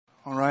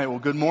All right. Well,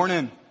 good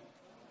morning.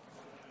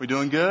 We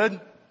doing good?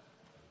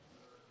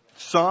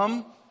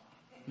 Some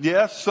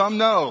yes, some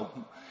no.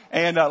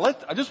 And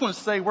I just want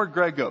to say, where'd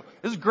Greg go?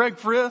 This is Greg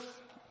Frith.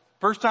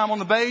 First time on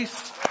the bass.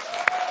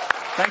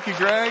 Thank you,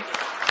 Greg.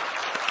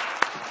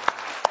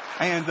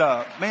 And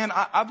man,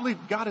 I believe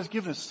God has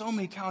given us so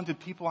many talented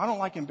people. I don't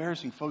like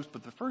embarrassing folks,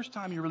 but the first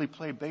time you really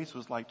played bass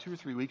was like 2 or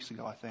 3 weeks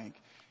ago, I think.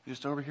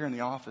 Just over here in the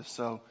office.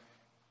 So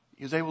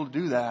he was able to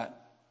do that.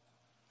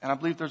 And I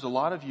believe there's a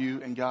lot of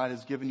you, and God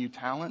has given you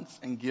talents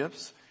and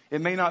gifts. It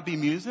may not be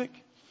music,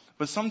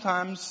 but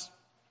sometimes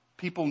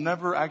people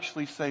never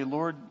actually say,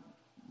 Lord,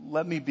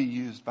 let me be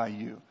used by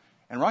you.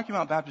 And Rocky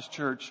Mount Baptist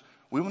Church,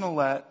 we want to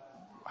let,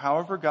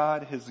 however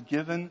God has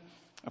given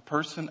a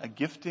person a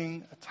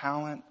gifting, a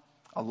talent,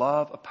 a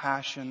love, a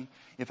passion,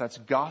 if that's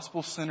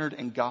gospel-centered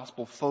and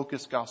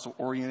gospel-focused,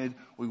 gospel-oriented,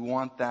 we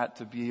want that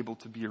to be able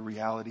to be a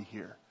reality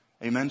here.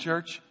 Amen,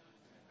 church?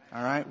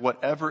 All right,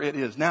 whatever it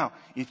is. Now,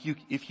 if you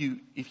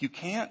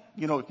can't,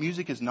 if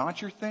music is not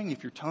your thing,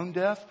 if you're tone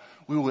deaf,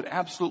 we would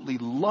absolutely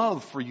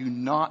love for you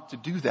not to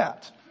do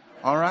that.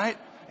 All right?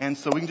 And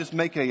so we can just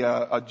make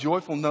a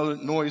joyful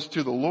noise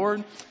to the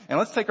Lord. And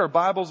let's take our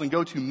Bibles and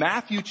go to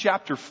Matthew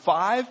chapter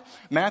 5.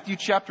 Matthew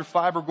chapter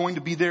 5, we're going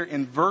to be there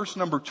in verse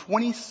number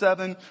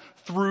 27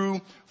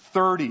 through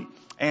 30.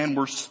 And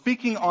we're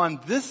speaking on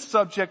this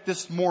subject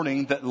this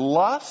morning, that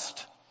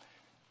lust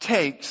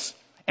takes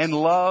and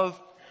love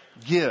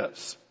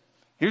gives.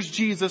 Here's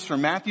Jesus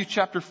from Matthew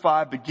chapter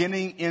 5,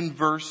 beginning in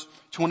verse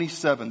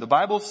 27. The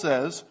Bible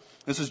says,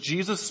 this is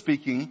Jesus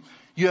speaking,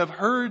 "You have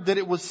heard that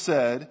it was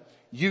said,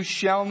 'You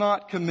shall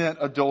not commit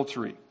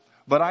adultery.'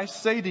 But I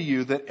say to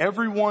you that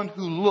everyone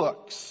who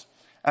looks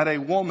at a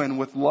woman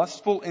with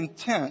lustful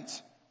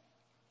intent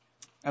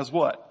has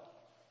what?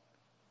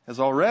 Has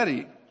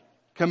already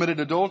committed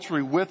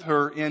adultery with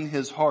her in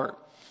his heart.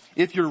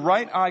 If your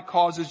right eye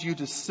causes you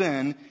to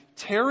sin,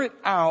 tear it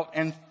out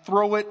and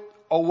throw it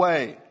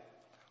away.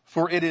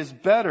 For it is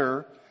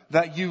better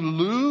that you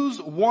lose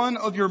one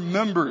of your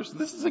members."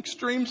 This is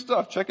extreme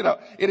stuff. Check it out.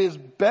 It is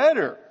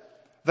better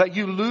that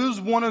you lose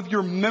one of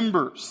your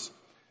members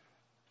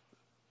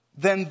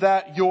than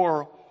that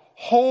your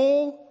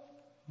whole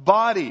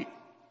body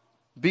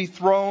be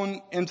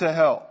thrown into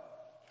hell.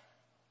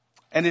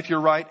 And if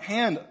your right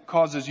hand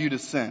causes you to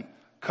sin,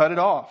 cut it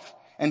off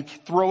and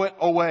throw it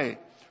away.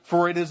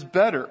 For it is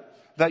better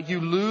that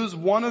you lose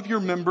one of your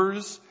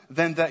members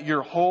than that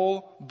your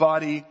whole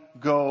body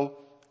go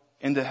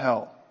into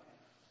hell.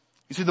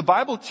 You see, the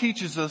Bible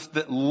teaches us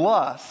that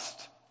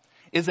lust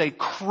is a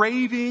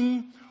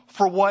craving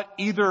for what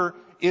either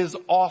is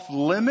off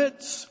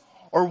limits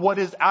or what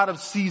is out of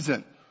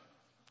season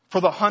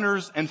for the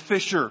hunters and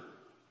fisher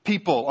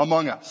people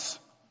among us.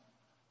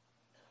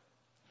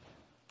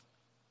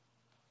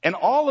 And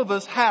all of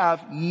us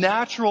have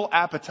natural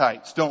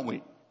appetites, don't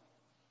we?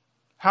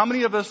 How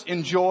many of us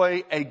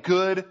enjoy a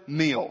good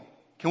meal?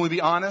 Can we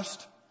be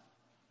honest?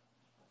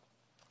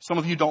 Some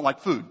of you don't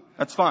like food.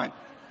 That's fine.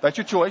 That's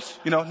your choice.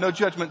 No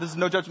judgment. This is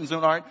no judgment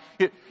zone. All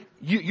right.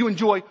 You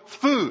enjoy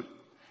food.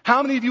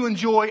 How many of you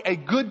enjoy a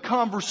good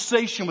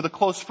conversation with a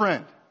close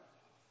friend?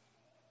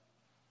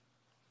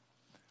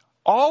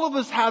 All of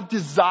us have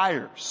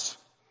desires.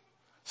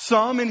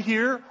 Some in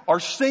here are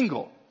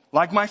single,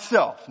 like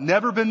myself,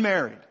 never been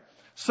married.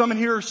 Some in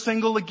here are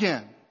single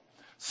again.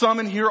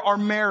 Some in here are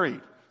married.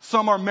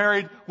 Some are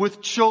married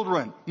with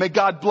children. May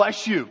God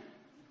bless you.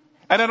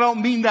 And I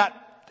don't mean that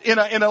in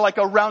a like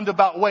a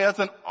roundabout way. That's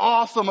an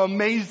awesome,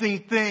 amazing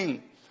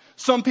thing.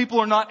 Some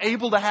people are not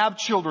able to have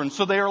children,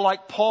 so they are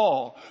like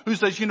Paul, who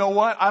says, you know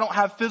what? I don't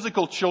have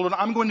physical children.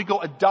 I'm going to go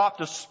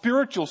adopt a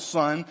spiritual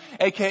son,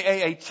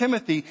 aka a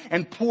Timothy,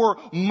 and pour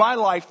my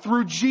life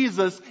through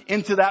Jesus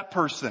into that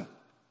person.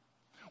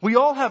 We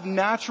all have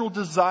natural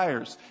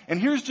desires. And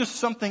here's just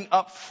something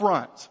up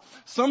front.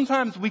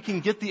 Sometimes we can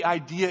get the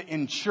idea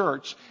in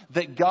church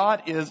that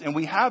God is, and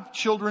we have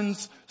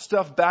children's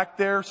stuff back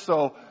there,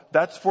 so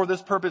that's for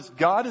this purpose.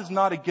 God is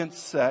not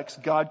against sex.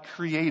 God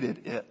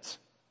created it.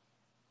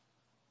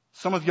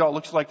 Some of y'all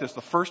looks like this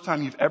the first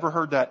time you've ever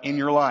heard that in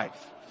your life.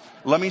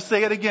 Let me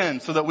say it again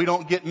so that we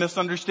don't get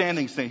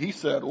misunderstandings. He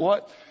said,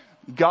 what?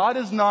 God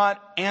is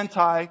not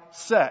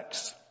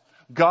anti-sex.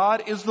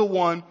 God is the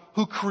one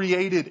who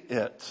created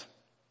it.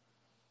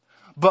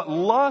 But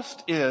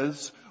lust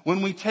is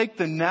when we take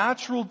the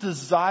natural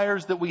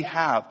desires that we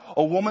have,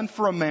 a woman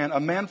for a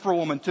man for a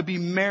woman, to be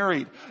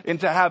married and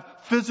to have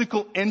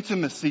physical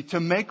intimacy, to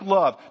make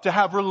love, to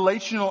have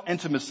relational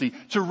intimacy,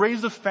 to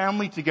raise a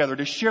family together,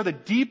 to share the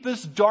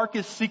deepest,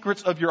 darkest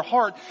secrets of your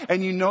heart,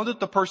 and you know that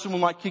the person will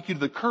not kick you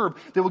to the curb.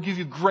 They will give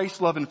you grace,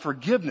 love, and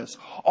forgiveness.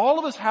 All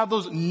of us have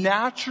those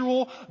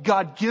natural,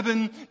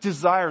 God-given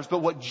desires, but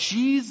what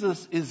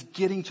Jesus is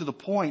getting to the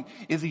point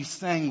is he's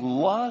saying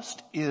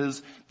lust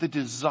is the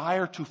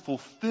desire to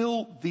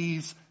fulfill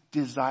these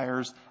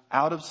desires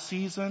out of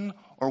season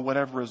or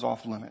whatever is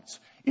off limits.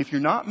 If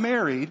you're not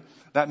married,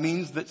 that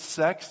means that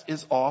sex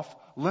is off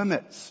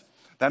limits.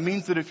 That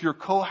means that if you're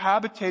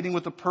cohabitating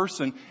with a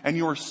person and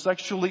you are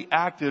sexually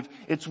active,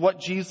 it's what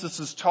Jesus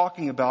is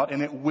talking about,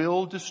 and it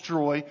will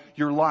destroy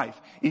your life.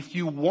 If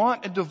you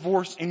want a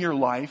divorce in your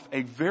life,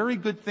 a very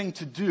good thing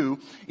to do,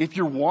 if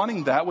you're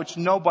wanting that, which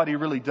nobody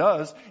really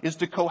does, is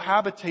to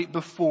cohabitate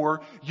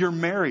before you're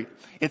married.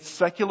 It's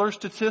secular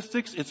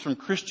statistics. It's from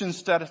Christian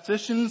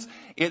statisticians.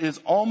 It is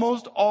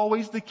almost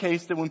always the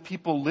case that when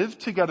people live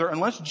together,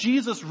 unless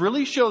Jesus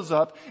really shows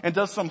up and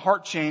does some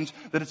heart change,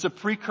 that it's a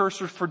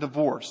precursor for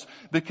divorce.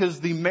 Because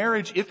the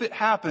marriage, if it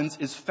happens,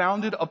 is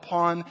founded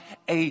upon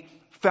a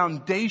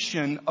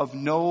foundation of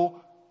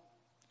no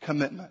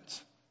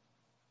commitment.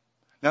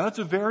 Now that's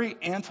a very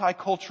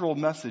anti-cultural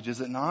message, is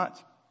it not?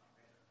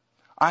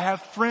 I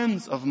have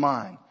friends of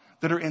mine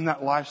that are in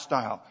that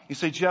lifestyle. You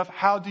say, Jeff,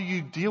 how do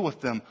you deal with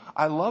them?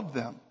 I love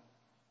them.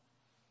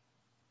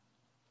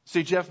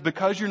 Say, Jeff,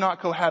 because you're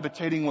not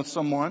cohabitating with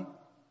someone,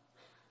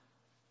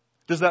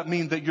 does that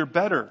mean that you're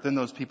better than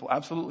those people?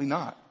 Absolutely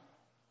not.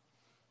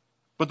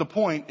 But the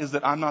point is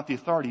that I'm not the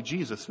authority.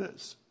 Jesus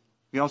is.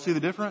 You all see the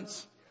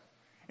difference?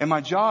 And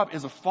my job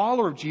as a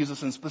follower of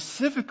Jesus, and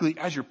specifically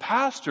as your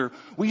pastor,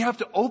 we have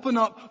to open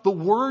up the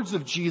words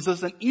of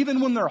Jesus, and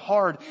even when they're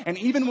hard, and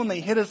even when they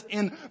hit us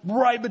in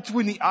right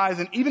between the eyes,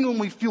 and even when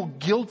we feel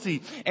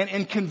guilty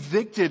and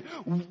convicted,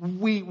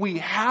 we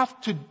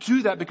have to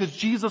do that because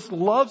Jesus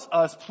loves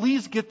us.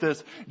 Please get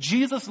this.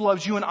 Jesus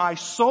loves you and I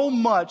so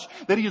much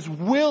that He is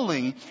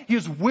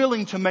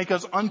willing to make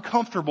us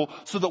uncomfortable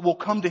so that we'll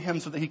come to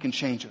Him so that He can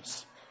change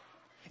us.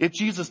 If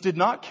Jesus did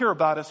not care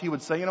about us, He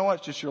would say, you know what,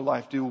 it's just your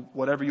life. Do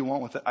whatever you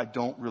want with it. I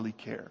don't really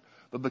care.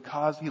 But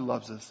because He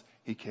loves us,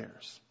 He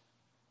cares.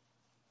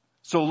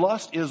 So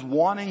lust is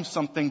wanting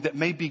something that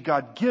may be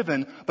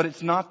God-given, but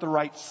it's not the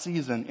right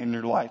season in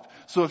your life.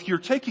 So if you're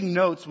taking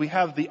notes, we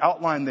have the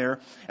outline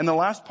there. And the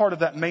last part of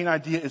that main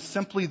idea is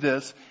simply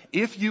this.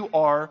 If you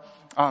are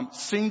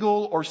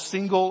single or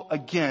single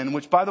again,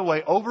 which by the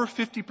way, over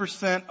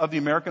 50% of the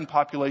American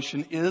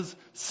population is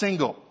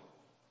single.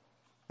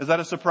 Is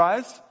that a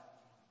surprise?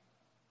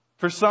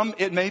 For some,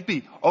 it may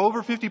be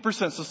over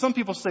 50%. So some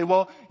people say,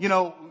 well,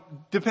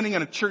 depending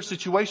on a church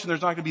situation,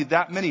 there's not going to be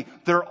that many.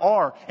 There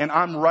are, and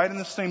I'm right in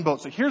the same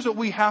boat. So here's what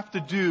we have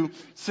to do,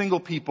 single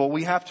people.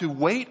 We have to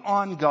wait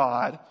on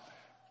God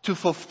to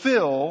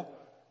fulfill,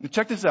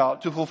 check this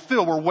out,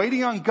 we're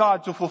waiting on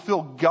God to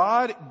fulfill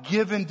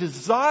God-given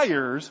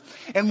desires.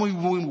 And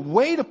when we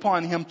wait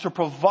upon Him to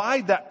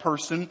provide that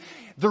person,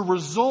 the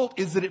result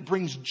is that it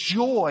brings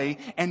joy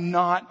and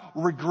not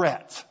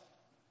regret.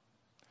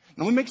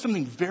 Now let me make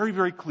something very,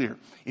 very clear.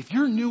 If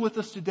you're new with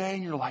us today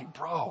and you're like,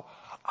 bro,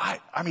 I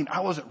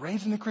wasn't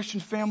raised in a Christian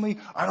family.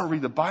 I don't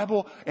read the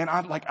Bible. And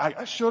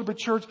I showed up at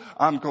church.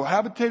 I'm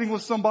cohabitating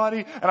with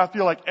somebody. And I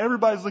feel like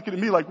everybody's looking at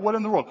me like, what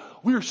in the world?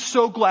 We are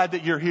so glad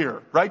that you're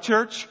here. Right,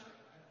 church?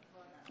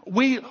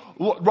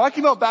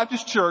 Rocky Mount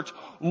Baptist Church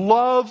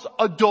loves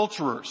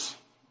adulterers.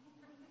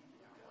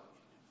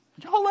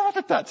 Y'all laugh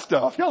at that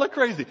stuff. Y'all are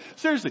crazy.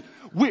 Seriously.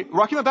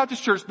 Rocky Mount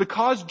Baptist Church,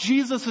 because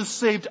Jesus has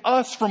saved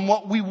us from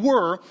what we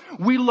were,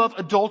 we love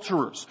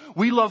adulterers.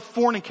 We love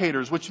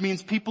fornicators, which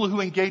means people who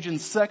engage in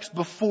sex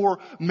before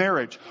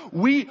marriage.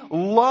 We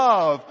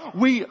love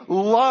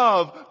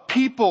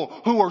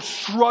people who are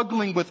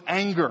struggling with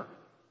anger.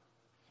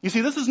 You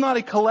see, this is not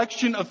a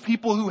collection of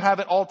people who have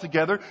it all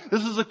together.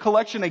 This is a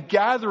collection, a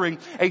gathering,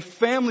 a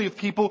family of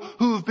people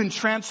who have been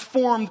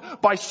transformed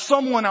by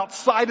someone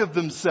outside of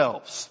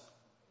themselves.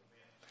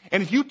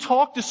 And if you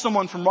talk to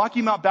someone from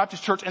Rocky Mount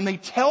Baptist Church and they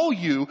tell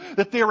you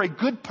that they're a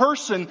good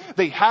person,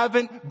 they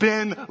haven't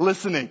been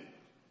listening.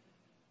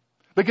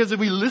 Because if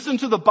we listen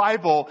to the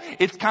Bible,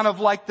 it's kind of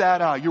like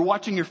that, you're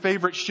watching your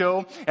favorite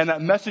show and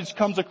that message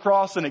comes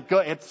across and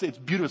it's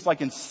beautiful. It's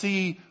like in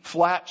C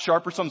flat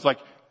sharp or something. It's like,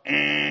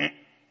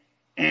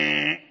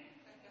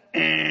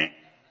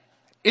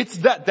 It's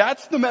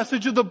that's the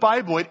message of the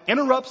Bible. It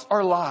interrupts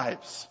our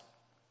lives.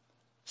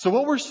 So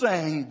what we're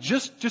saying,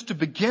 just to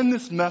begin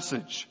this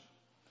message,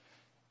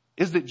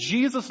 is that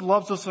Jesus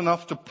loves us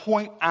enough to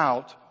point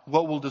out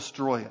what will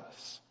destroy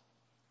us.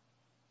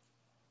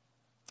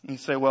 And you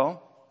say,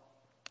 well,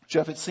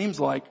 Jeff, it seems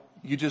like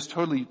you just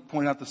totally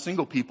point out the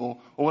single people.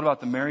 Well, what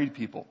about the married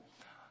people?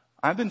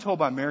 I've been told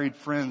by married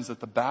friends that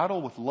the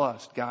battle with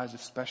lust, guys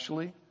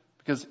especially,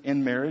 because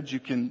in marriage you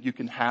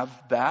can have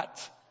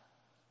that.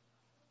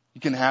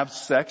 You can have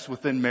sex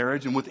within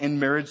marriage, and within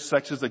marriage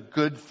sex is a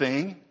good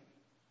thing.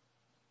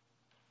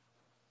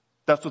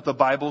 That's what the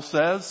Bible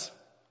says.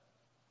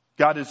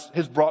 God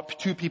has brought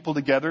two people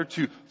together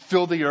to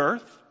fill the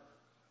earth.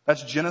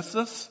 That's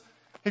Genesis.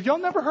 Have y'all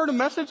never heard a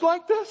message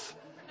like this?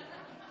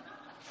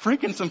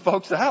 Freaking some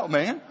folks out,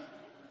 man.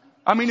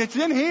 I mean, it's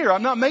in here.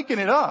 I'm not making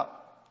it up.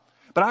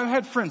 But I've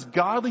had friends,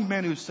 godly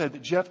men, who said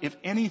that, Jeff, if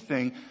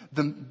anything,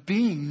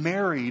 being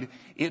married,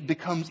 it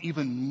becomes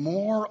even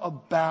more a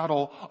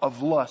battle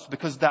of lust,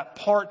 because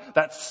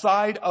that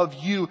side of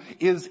you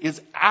is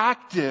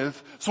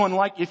active. So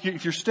unlike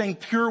if you're staying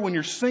pure when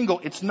you're single,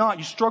 it's not.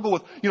 You struggle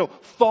with,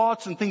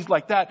 thoughts and things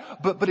like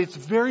that. But it's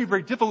very,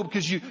 very difficult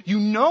because you've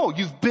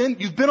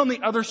been on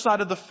the other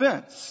side of the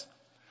fence.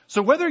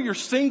 So whether you're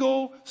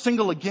single,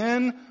 single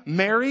again,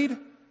 married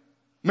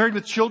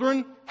with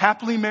children,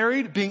 happily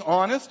married, being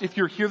honest, if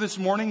you're here this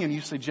morning and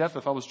you say, Jeff,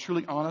 if I was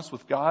truly honest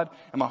with God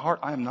in my heart,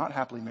 I am not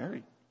happily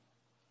married.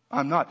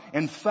 I'm not.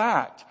 In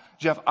fact,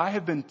 Jeff, I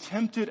have been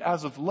tempted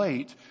as of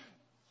late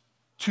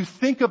to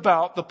think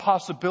about the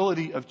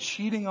possibility of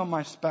cheating on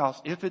my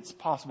spouse if it's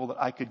possible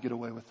that I could get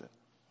away with it.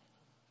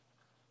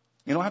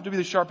 You don't have to be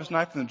the sharpest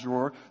knife in the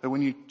drawer, that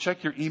when you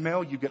check your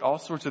email, you get all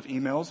sorts of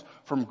emails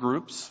from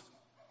groups.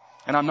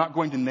 And I'm not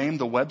going to name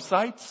the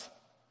websites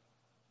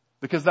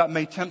because that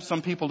may tempt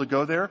some people to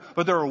go there.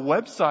 But there are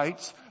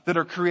websites that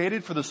are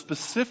created for the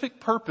specific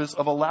purpose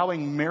of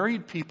allowing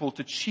married people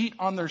to cheat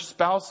on their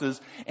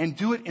spouses and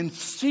do it in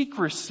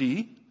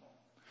secrecy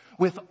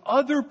with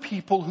other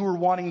people who are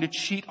wanting to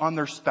cheat on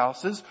their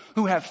spouses,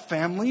 who have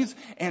families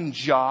and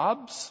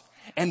jobs,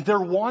 and they're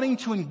wanting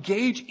to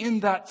engage in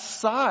that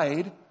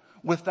side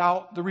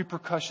without the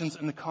repercussions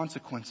and the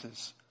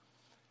consequences.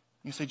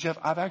 You say, Jeff,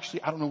 I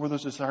don't know where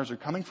those desires are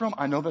coming from.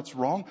 I know that's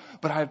wrong,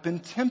 but I've been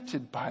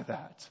tempted by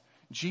that.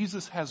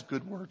 Jesus has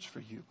good words for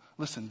you.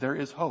 Listen, there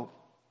is hope.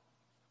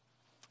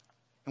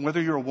 And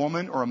whether you're a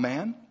woman or a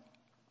man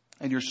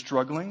and you're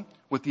struggling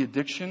with the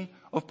addiction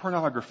of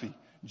pornography,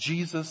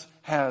 Jesus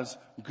has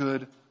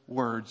good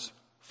words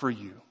for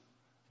you.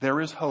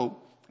 There is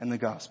hope in the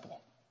gospel.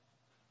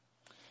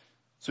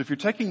 So if you're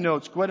taking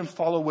notes, go ahead and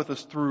follow with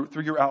us through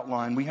your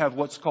outline. We have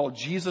what's called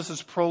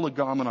Jesus'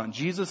 prolegomenon,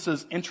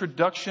 Jesus'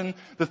 introduction,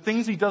 the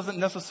things he doesn't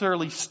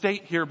necessarily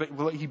state here, but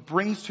what he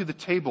brings to the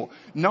table.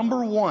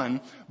 Number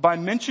one, by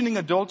mentioning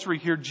adultery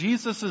here,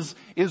 Jesus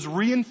is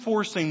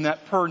reinforcing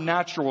that per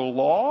natural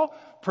law,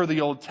 per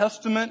the Old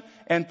Testament,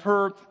 and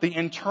per the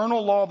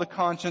internal law of the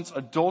conscience,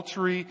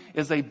 adultery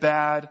is a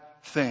bad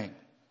thing.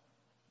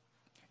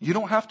 You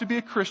don't have to be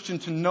a Christian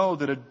to know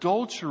that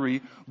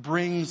adultery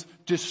brings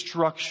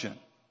destruction.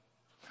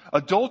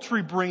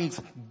 Adultery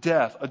brings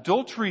death.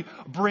 Adultery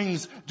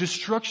brings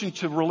destruction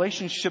to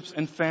relationships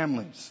and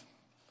families.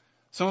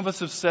 Some of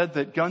us have said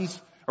that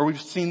we've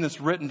seen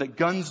this written, that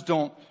guns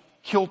don't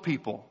kill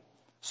people.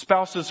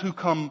 Spouses who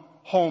come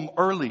home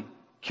early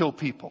kill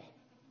people.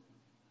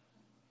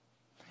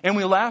 And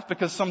we laugh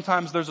because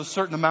sometimes there's a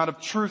certain amount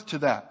of truth to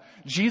that.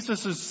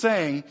 Jesus is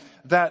saying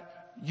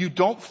that you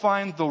don't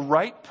find the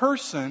right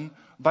person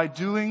by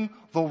doing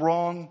the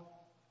wrong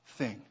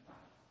thing.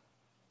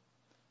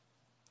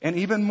 And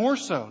even more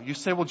so, you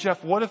say, well,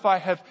 Jeff, what if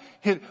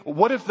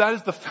that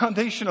is the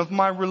foundation of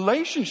my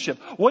relationship?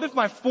 What if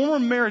my former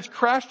marriage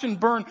crashed and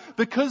burned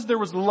because there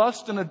was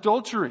lust and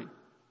adultery?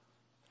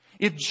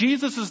 If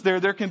Jesus is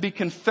there can be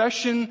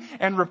confession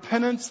and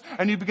repentance,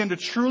 and you begin to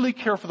truly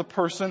care for the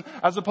person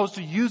as opposed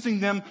to using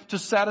them to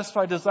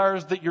satisfy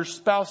desires that your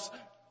spouse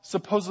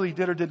supposedly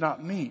did or did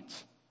not meet.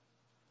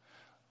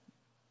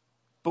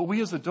 But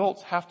we as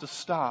adults have to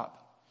stop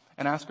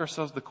and ask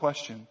ourselves the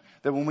question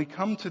that when we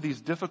come to these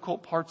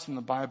difficult parts in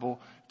the Bible,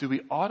 do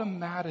we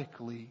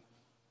automatically,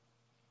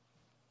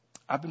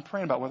 I've been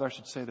praying about whether I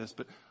should say this,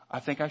 but I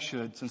think I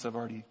should since I've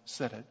already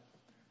said it.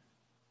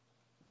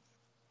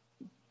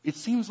 It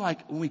seems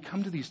like when we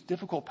come to these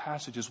difficult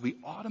passages, we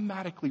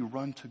automatically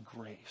run to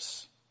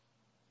grace.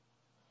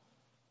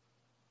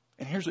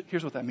 And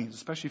here's what that means,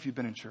 especially if you've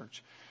been in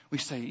church. We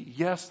say,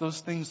 yes, those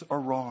things are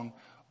wrong,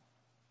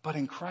 but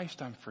in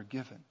Christ I'm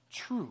forgiven.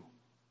 True,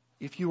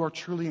 if you are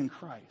truly in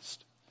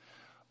Christ.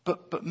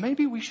 But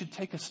maybe we should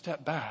take a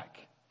step back.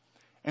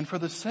 And for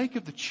the sake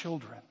of the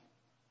children,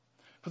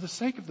 for the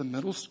sake of the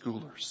middle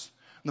schoolers,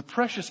 and the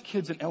precious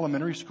kids in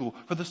elementary school,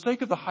 for the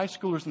sake of the high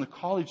schoolers and the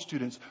college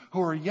students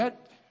who are yet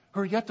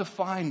to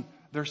find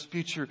their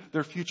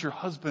future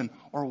husband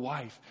or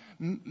wife,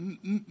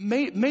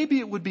 maybe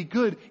it would be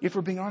good, if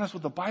we're being honest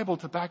with the Bible,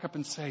 to back up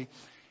and say,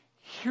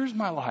 here's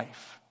my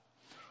life.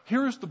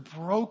 Here is the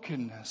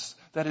brokenness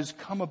that has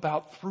come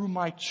about through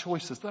my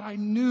choices that I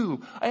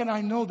knew, and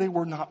I know they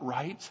were not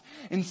right.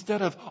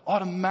 Instead of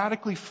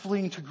automatically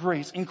fleeing to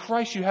grace. In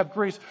Christ you have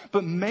grace,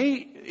 but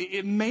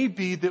it may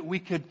be that we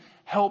could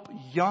help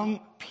young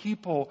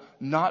people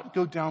not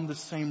go down the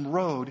same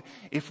road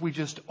if we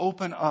just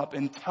open up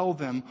and tell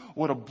them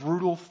what a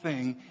brutal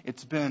thing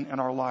it's been in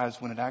our lives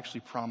when it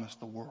actually promised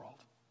the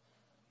world.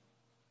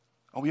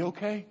 Are we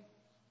okay?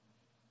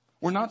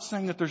 We're not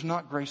saying that there's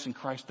not grace in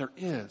Christ. There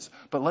is.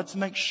 But let's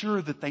make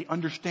sure that they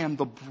understand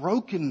the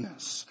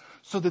brokenness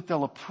so that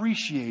they'll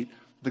appreciate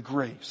the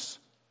grace.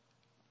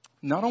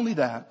 Not only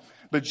that,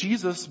 but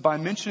Jesus, by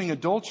mentioning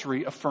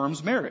adultery,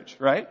 affirms marriage,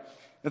 right?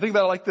 Now think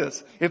about it like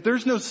this. If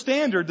there's no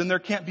standard, then there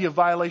can't be a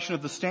violation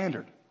of the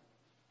standard.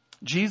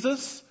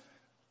 Jesus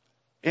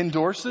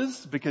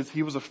endorses, because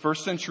he was a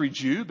first century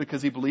Jew,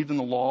 because he believed in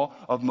the law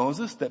of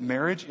Moses, that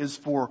marriage is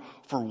for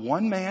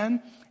one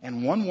man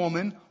and one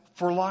woman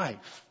for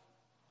life.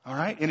 All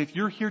right? And if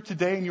you're here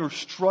today and you're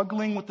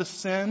struggling with the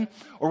sin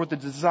or with the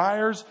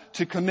desires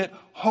to commit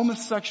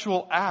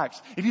homosexual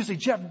acts, if you say,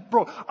 Jeff,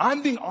 bro,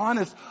 I'm being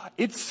honest,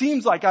 it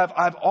seems like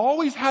I've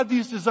always had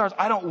these desires.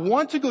 I don't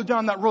want to go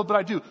down that road, but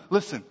I do.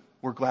 Listen,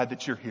 we're glad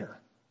that you're here.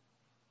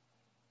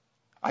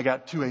 I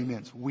got 2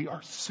 amens. We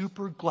are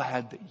super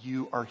glad that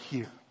you are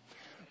here.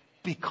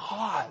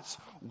 Because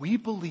we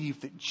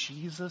believe that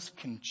Jesus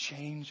can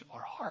change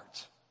our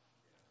hearts.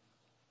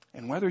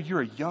 And whether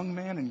you're a young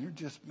man and you're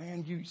just,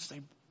 man, you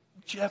say,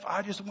 Jeff,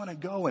 I just want to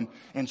go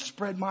and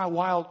spread my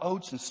wild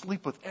oats and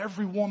sleep with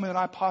every woman that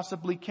I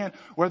possibly can.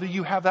 Whether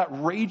you have that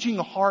raging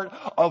heart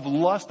of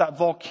lust, that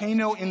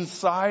volcano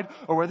inside,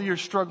 or whether you're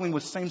struggling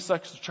with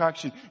same-sex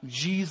attraction,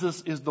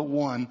 Jesus is the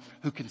one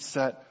who can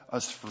set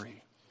us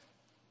free.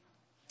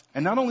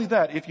 And not only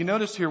that, if you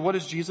notice here, what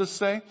does Jesus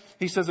say?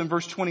 He says in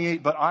verse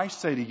 28, but I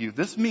say to you.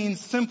 This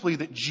means simply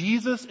that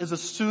Jesus is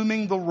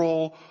assuming the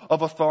role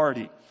of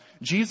authority.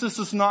 Jesus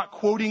is not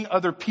quoting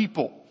other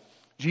people.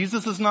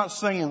 Jesus is not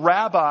saying,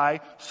 Rabbi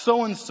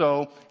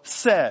so-and-so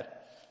said.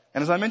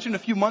 And as I mentioned a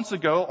few months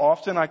ago,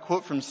 often I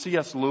quote from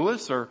C.S.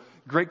 Lewis or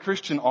great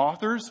Christian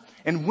authors.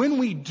 And when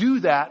we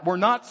do that, we're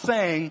not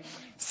saying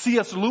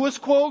C.S. Lewis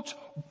quote,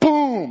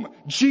 boom,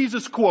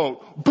 Jesus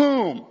quote,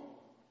 boom.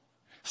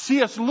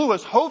 C.S.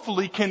 Lewis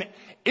hopefully can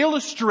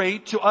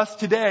illustrate to us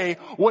today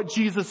what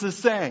Jesus is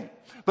saying.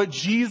 But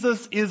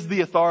Jesus is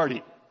the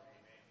authority.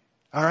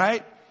 All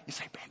right? You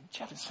say, man,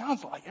 Jeff, it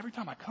sounds like every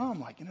time I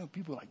come,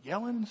 people are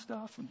yelling and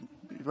stuff, and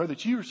whether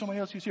it's you or somebody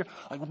else who's here.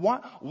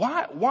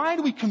 Why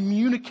do we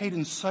communicate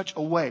in such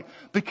a way?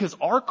 Because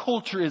our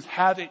culture is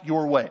have it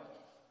your way.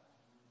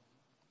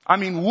 I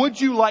mean,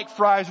 would you like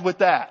fries with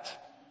that?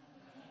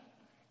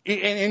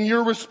 And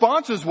your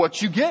response is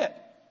what you get.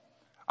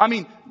 I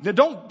mean,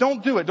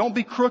 don't do it. Don't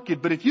be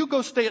crooked. But if you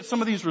go stay at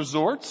some of these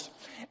resorts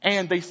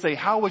and they say,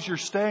 how was your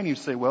stay? And you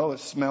say, well, it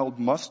smelled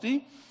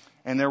musty.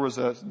 And there was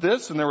a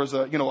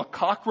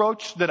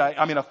cockroach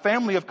a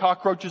family of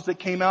cockroaches that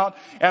came out.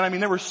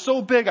 And they were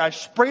so big, I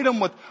sprayed them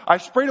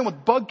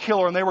with bug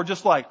killer, and they were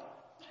just like,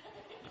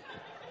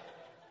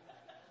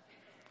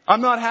 I'm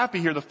not happy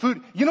here. The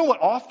food, you know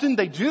what often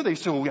they do? They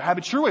say, well, we have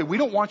it your way. We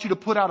don't want you to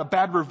put out a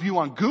bad review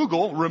on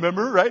Google,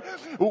 remember, right?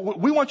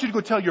 We want you to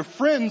go tell your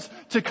friends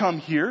to come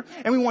here,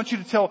 and we want you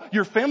to tell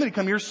your family to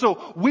come here,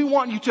 so we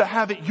want you to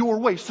have it your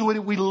way. So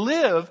we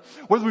live,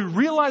 whether we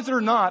realize it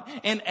or not,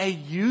 in a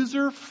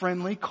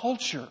user-friendly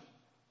culture.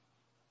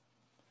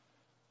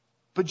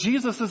 But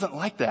Jesus isn't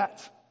like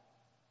that.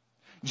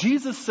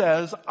 Jesus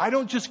says, I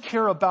don't just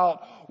care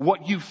about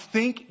what you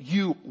think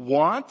you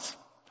want.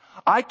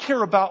 I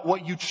care about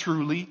what you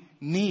truly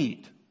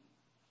need.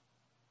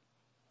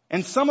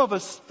 And some of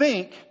us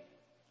think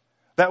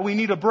that we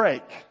need a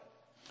break.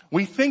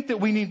 We think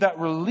that we need that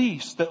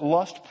release that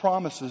lust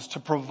promises to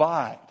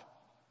provide.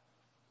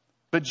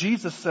 But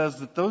Jesus says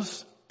that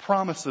those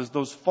promises,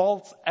 those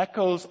false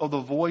echoes of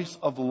the voice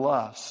of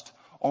lust,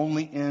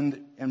 only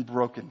end in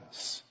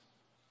brokenness.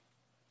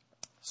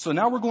 So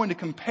now we're going to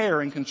compare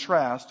and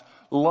contrast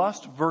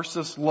lust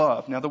versus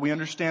love. Now that we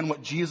understand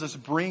what Jesus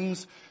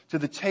brings to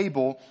the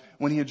table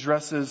when he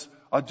addresses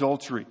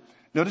adultery.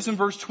 Notice in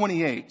verse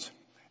 28,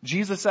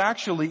 Jesus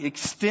actually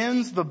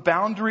extends the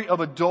boundary of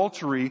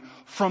adultery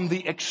from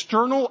the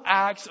external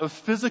acts of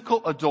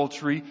physical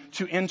adultery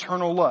to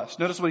internal lust.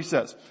 Notice what he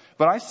says.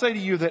 But I say to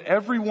you that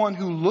everyone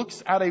who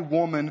looks at a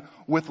woman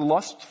with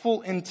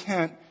lustful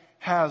intent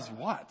has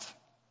what?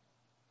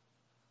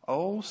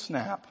 Oh,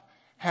 snap.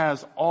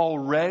 Has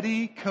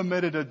already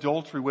committed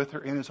adultery with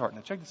her in his heart.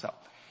 Now check this out.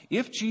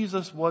 If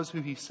Jesus was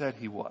who he said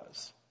he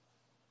was,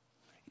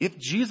 if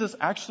Jesus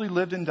actually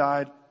lived and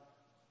died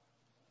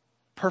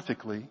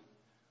perfectly,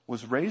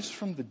 was raised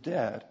from the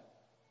dead,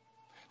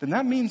 then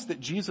that means that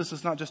Jesus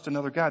is not just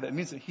another guy. That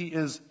means that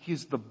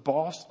he's the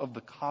boss of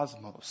the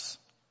cosmos.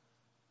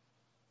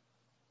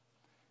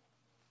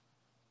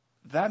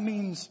 That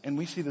means, and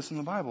we see this in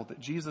the Bible, that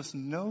Jesus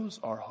knows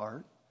our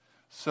heart.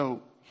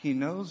 So he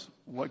knows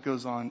what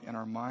goes on in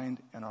our mind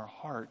and our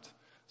heart.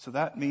 So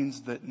that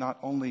means that not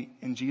only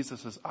in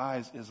Jesus'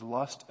 eyes is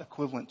lust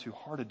equivalent to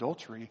heart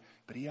adultery,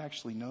 but he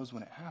actually knows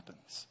when it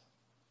happens.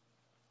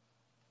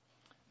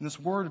 And this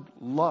word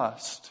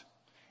lust,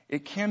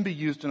 it can be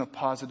used in a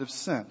positive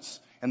sense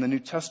in the New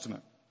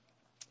Testament.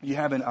 You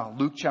have in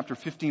Luke chapter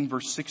 15,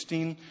 verse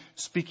 16,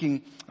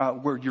 speaking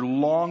where you're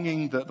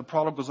longing, the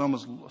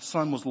prodigal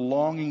son was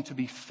longing to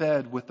be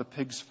fed with the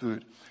pig's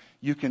food.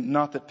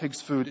 Not that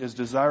pig's food is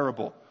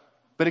desirable,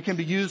 but it can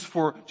be used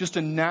for just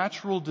a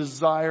natural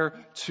desire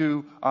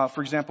to,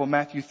 for example,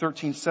 Matthew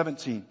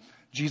 13:17.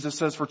 Jesus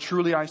says, for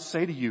truly I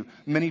say to you,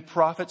 many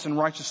prophets and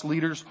righteous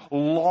leaders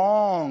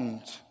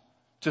longed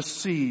to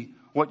see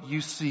what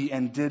you see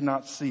and did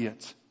not see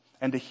it,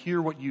 and to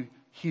hear what you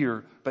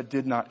hear but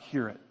did not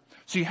hear it.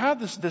 So you have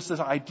this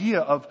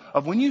idea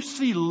of when you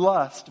see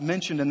lust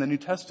mentioned in the New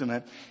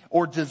Testament,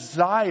 or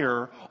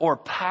desire or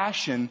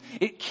passion,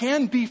 it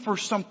can be for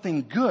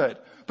something good.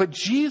 But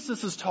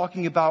Jesus is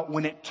talking about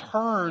when it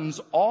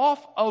turns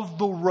off of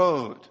the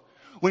road,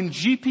 when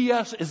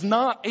GPS is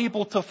not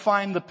able to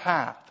find the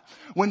path,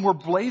 when we're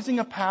blazing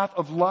a path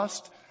of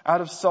lust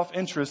out of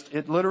self-interest,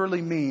 it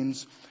literally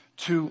means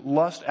to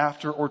lust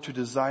after or to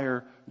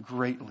desire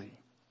greatly.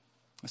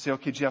 I say,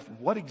 okay, Jeff,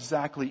 what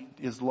exactly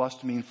does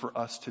lust mean for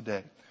us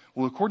today?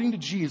 Well, according to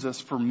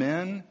Jesus, for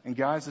men and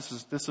guys,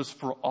 this is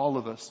for all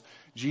of us.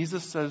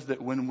 Jesus says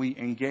that when we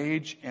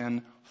engage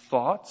in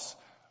thoughts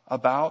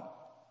about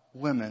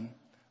women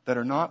that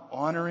are not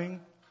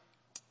honoring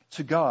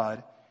to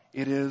God,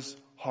 it is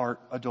heart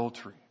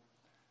adultery.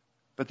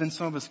 But then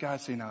some of us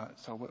guys say, no,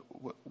 so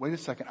wait a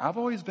second. I've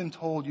always been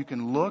told you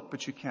can look,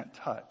 but you can't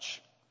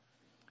touch.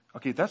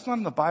 Okay, that's not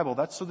in the Bible.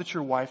 That's so that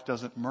your wife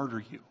doesn't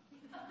murder you.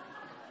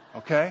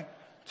 Okay?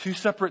 Two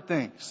separate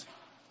things.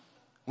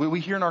 We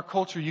hear in our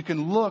culture, you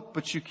can look,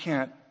 but you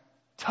can't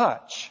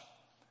touch.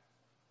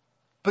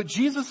 But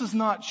Jesus is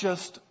not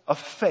just a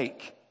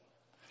fake.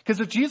 Because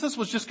if Jesus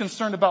was just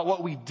concerned about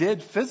what we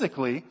did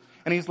physically,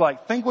 and he's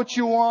like, think what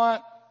you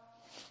want,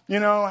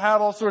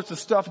 have all sorts of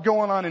stuff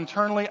going on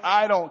internally,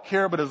 I don't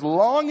care, but as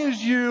long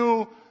as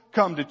you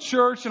come to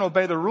church and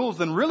obey the rules,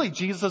 then really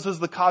Jesus is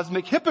the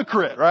cosmic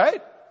hypocrite,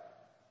 right?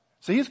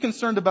 So he's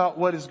concerned about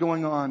what is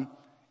going on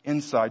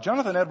inside.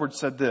 Jonathan Edwards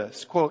said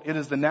this, quote, "It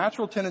is the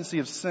natural tendency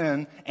of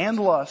sin and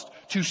lust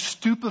to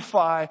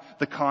stupefy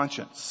the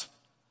conscience."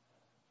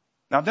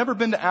 Now, I've never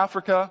been to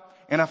Africa,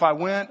 and if I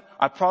went,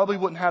 I probably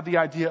wouldn't have the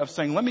idea of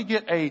saying, let me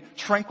get a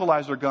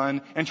tranquilizer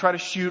gun and try to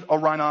shoot a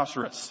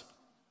rhinoceros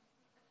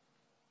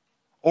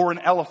or an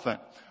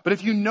elephant. But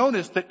if you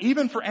notice that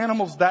even for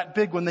animals that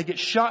big, when they get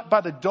shot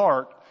by the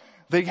dart,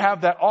 they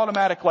have that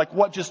automatic, like,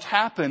 what just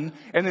happened?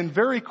 And then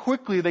very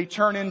quickly they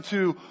turn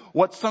into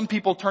what some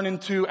people turn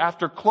into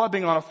after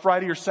clubbing on a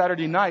Friday or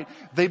Saturday night.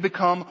 They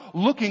become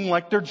looking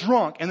like they're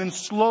drunk, and then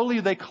slowly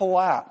they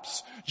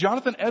collapse.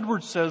 Jonathan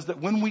Edwards says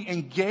that when we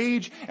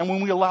engage and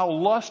when we allow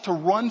lust to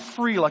run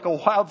free like a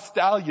wild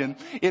stallion,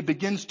 it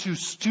begins to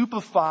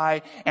stupefy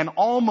and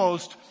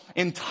almost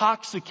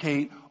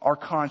intoxicate our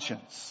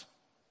conscience.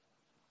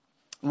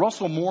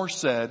 Russell Moore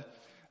said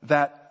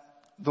that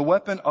the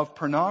weapon of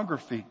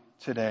pornography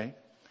today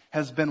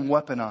has been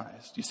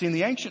weaponized. You see, in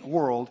the ancient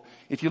world,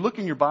 if you look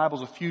in your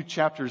Bibles a few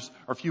chapters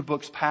or a few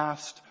books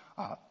past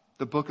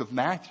the book of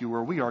Matthew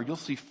where we are, you'll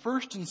see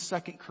 1st and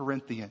 2nd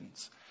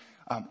Corinthians.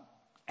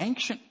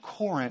 Ancient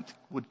Corinth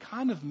would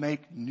kind of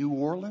make New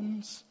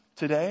Orleans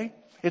today.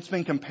 It's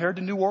been compared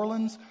to New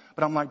Orleans,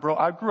 but I'm like, bro,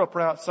 I grew up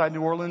right outside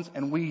New Orleans,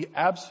 and we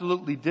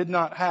absolutely did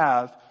not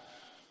have,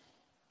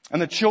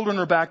 and the children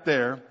are back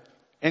there.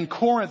 In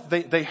Corinth,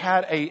 they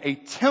had a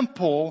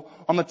temple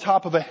on the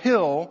top of a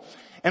hill,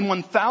 and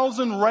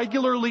 1,000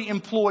 regularly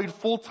employed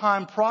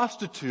full-time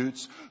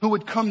prostitutes who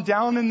would come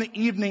down in the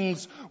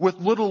evenings with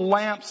little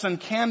lamps and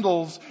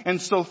candles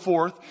and so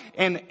forth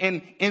and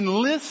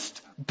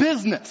enlist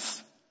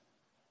business.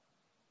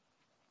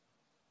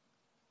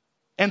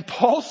 And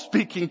Paul's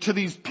speaking to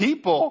these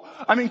people.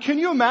 I mean, can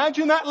you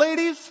imagine that,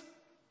 ladies?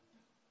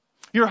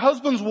 Your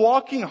husband's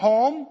walking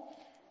home.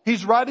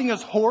 He's riding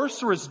his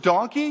horse or his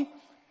donkey.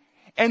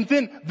 And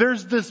then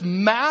there's this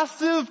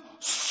massive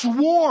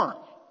swarm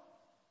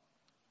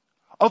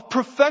of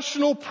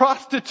professional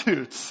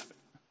prostitutes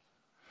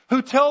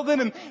who tell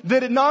them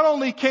that not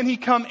only can he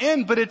come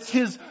in, but it's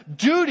his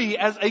duty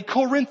as a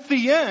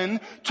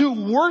Corinthian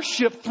to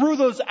worship through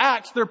those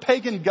acts their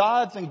pagan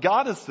gods and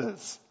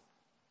goddesses.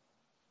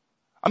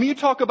 I mean, you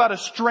talk about a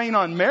strain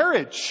on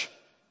marriage.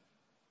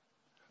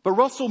 But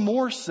Russell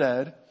Moore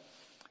said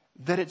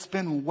that it's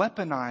been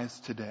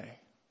weaponized today.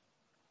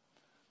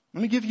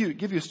 Let me give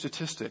you a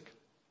statistic.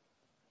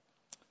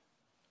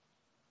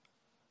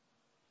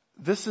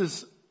 This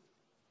is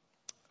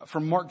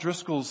from Mark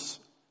Driscoll's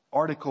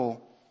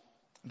article,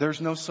 "There's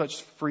no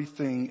such free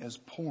thing as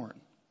porn,"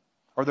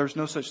 or "There's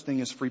no such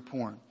thing as free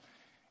porn."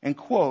 And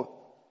quote,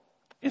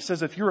 it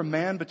says if you're a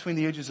man between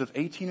the ages of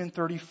 18 and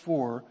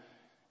 34,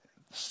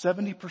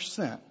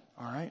 70%,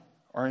 all right,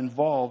 are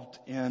involved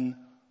in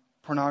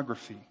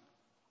pornography.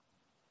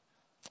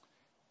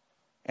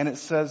 And it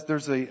says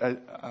there's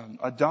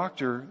a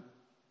doctor,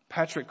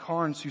 Patrick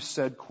Carnes, who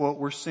said, quote,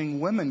 "We're seeing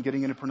women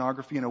getting into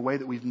pornography in a way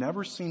that we've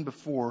never seen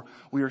before.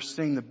 We are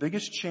seeing the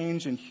biggest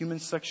change in human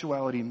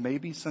sexuality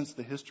maybe since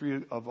the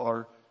history of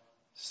our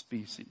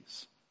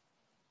species."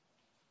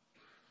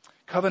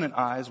 Covenant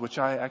Eyes, which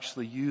I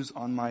actually use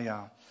on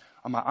my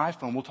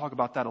iPhone, we'll talk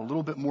about that a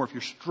little bit more. If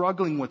you're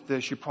struggling with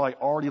this, you're probably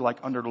already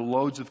under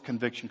loads of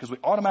conviction because we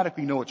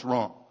automatically know it's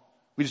wrong.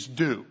 We just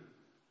do.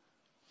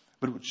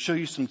 But it would show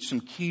you some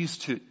keys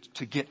to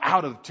get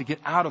out of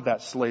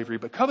that slavery.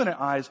 But Covenant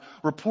Eyes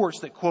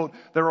reports that, quote,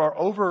 there are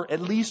over at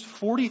least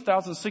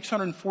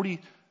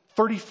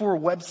 40,634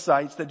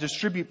 websites that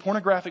distribute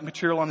pornographic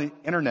material on the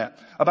internet.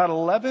 About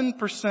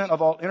 11%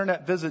 of all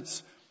internet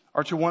visits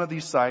are to one of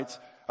these sites.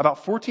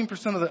 About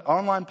 14% of the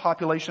online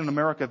population in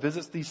America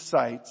visits these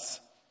sites.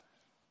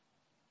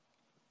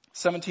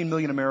 17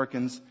 million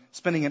Americans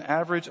spending an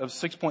average of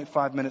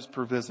 6.5 minutes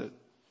per visit.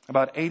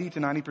 About 80 to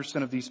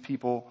 90% of these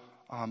people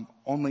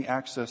only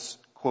access,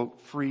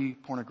 quote, free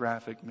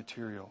pornographic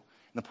material.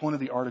 And the point of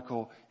the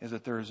article is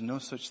that there is no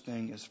such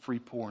thing as free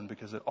porn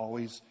because it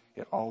always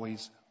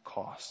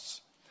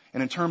costs.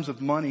 And in terms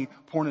of money,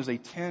 porn is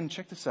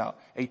check this out,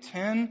 a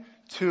 $10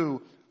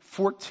 to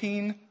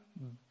 $14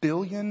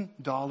 billion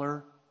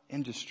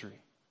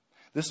industry.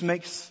 This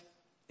makes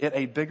it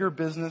a bigger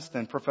business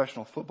than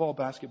professional football,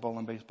 basketball,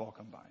 and baseball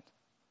combined.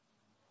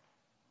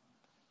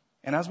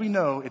 And as we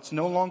know, it's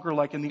no longer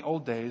like in the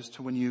old days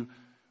to when you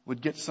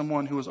would get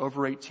someone who was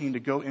over 18 to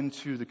go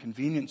into the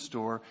convenience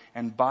store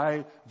and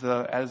buy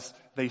as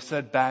they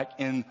said back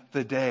in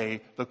the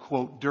day, the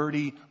quote,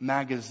 dirty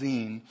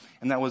magazine,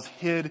 and that was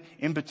hid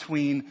in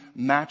between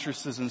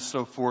mattresses and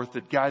so forth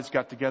that guys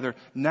got together.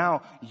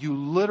 Now you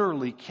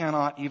literally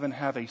cannot even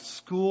have a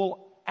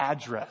school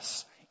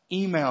address,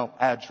 email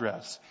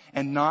address,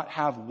 and not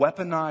have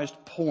weaponized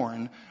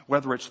porn,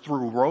 whether it's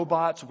through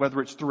robots, whether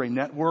it's through a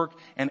network,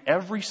 and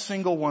every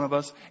single one of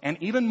us, and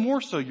even more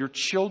so, your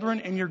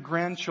children and your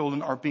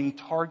grandchildren are being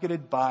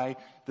targeted by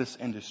this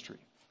industry.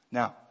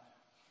 Now,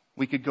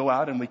 we could go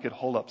out and we could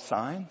hold up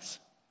signs.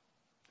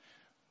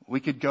 We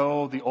could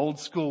go the old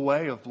school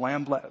way of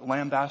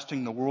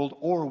lambasting the world,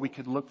 or we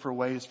could look for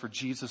ways for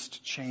Jesus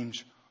to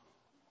change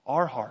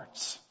our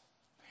hearts.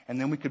 And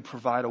then we could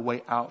provide a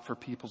way out for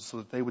people so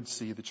that they would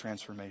see the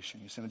transformation.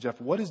 You say, Jeff,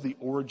 what is the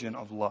origin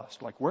of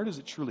lust? Like, where does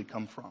it truly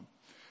come from?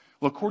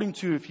 Well, according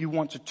to, if you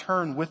want to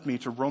turn with me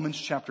to Romans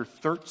chapter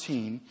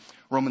 13,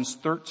 Romans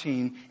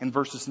 13 and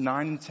verses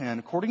 9 and 10,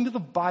 according to the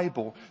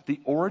Bible, the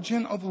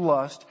origin of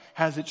lust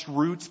has its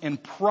roots in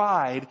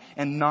pride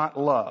and not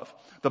love.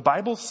 The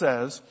Bible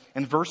says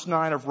in verse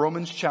 9 of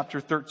Romans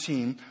chapter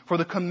 13, for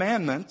the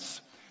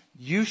commandments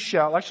you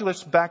shall, actually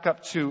let's back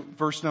up to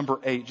verse number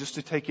 8 just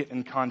to take it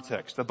in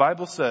context. The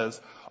Bible says,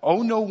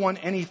 owe no one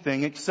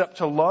anything except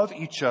to love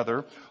each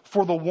other,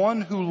 for the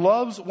one who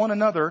loves one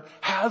another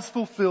has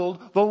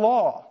fulfilled the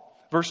law.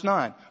 Verse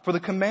 9, for the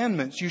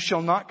commandments, you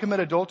shall not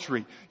commit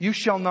adultery, you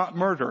shall not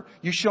murder,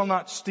 you shall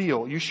not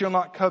steal, you shall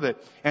not covet,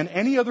 and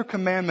any other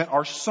commandment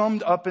are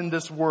summed up in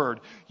this word,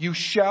 you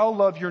shall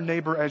love your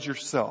neighbor as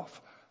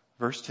yourself.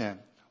 Verse 10,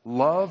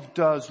 love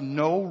does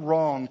no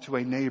wrong to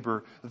a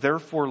neighbor,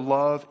 therefore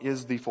love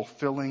is the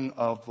fulfilling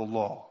of the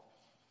law.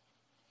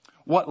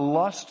 What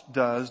lust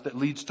does that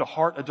leads to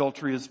heart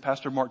adultery, as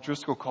Pastor Mark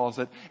Driscoll calls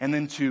it, and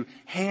then to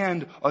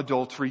hand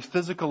adultery,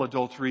 physical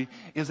adultery,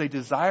 is a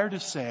desire to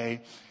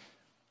say,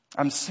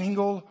 I'm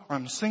single, or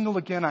I'm single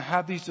again, I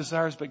have these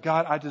desires, but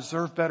God, I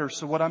deserve better.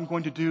 So what I'm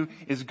going to do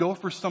is go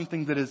for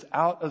something that is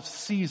out of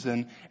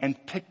season and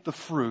pick the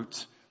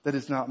fruit that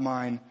is not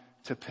mine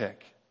to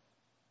pick.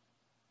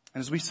 And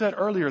as we said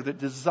earlier, that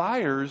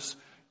desires,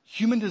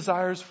 human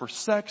desires for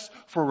sex,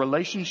 for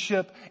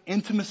relationship,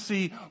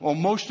 intimacy,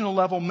 emotional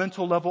level,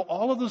 mental level,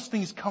 all of those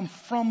things come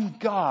from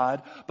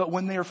God, but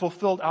when they are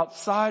fulfilled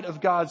outside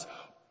of God's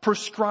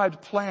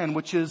prescribed plan,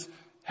 which is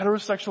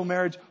heterosexual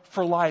marriage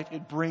for life,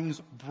 it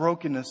brings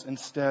brokenness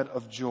instead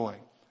of joy.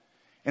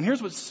 And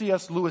here's what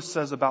C.S. Lewis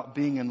says about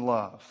being in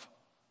love.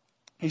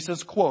 He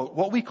says, quote,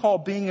 what we call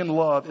being in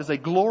love is a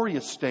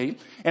glorious state,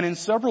 and in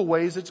several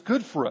ways it's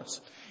good for us.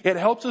 It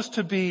helps us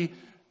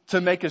to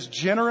make us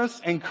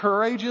generous and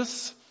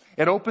courageous.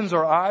 It opens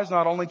our eyes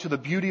not only to the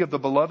beauty of the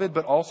beloved,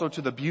 but also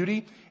to the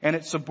beauty. And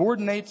it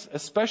subordinates,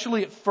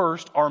 especially at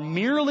first, our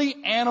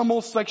merely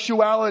animal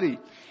sexuality.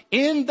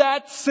 In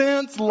that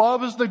sense,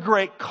 love is the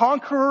great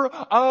conqueror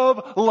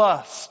of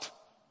lust.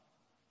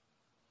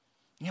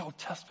 In the Old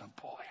Testament,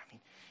 boy, I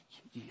mean,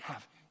 you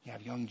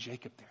have young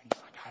Jacob there. And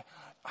he's like,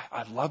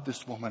 I love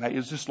this woman. It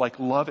was just like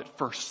love at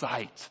first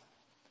sight.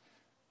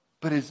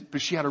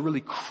 But she had a really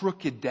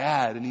crooked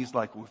dad. And he's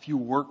like, well, if you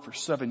work for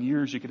 7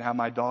 years, you can have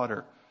my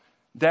daughter.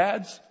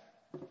 Dads,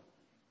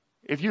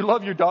 if you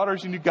love your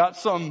daughters and you got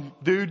some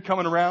dude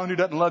coming around who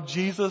doesn't love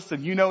Jesus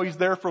and you know he's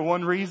there for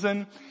one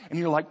reason, and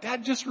you're like,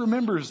 Dad just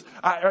remembers,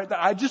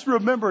 I just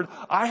remembered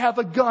I have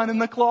a gun in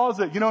the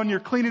closet, and you're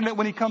cleaning it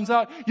when he comes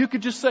out. You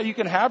could just say, you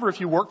can have her if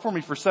you work for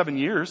me for 7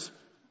 years.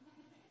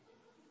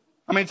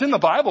 I mean, it's in the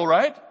Bible,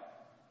 right?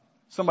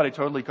 Somebody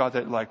totally caught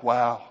that like,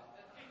 wow,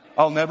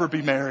 I'll never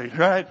be married,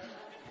 right?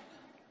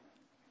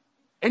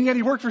 And yet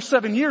he worked for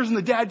 7 years and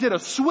the dad did a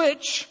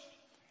switch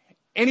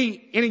and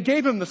he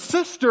gave him the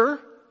sister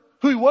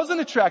who he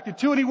wasn't attracted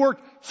to, and he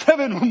worked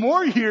 7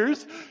 more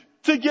years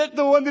to get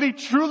the one that he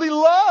truly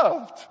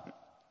loved.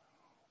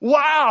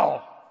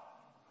 Wow.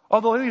 All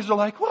the ladies are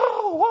like,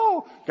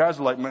 whoa. Guys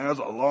are like, man, that's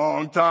a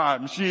long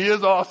time. She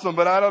is awesome,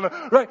 but I don't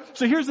know. Right?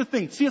 So here's the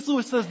thing. C.S.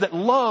 Lewis says that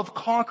love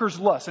conquers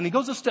lust. And he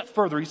goes a step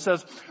further. He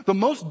says, the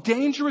most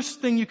dangerous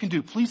thing you can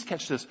do, please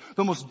catch this,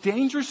 the most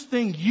dangerous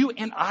thing you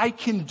and I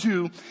can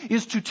do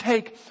is to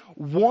take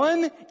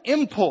one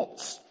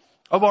impulse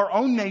of our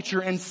own nature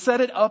and set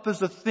it up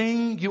as a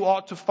thing you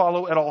ought to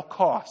follow at all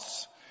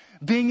costs.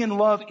 Being in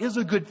love is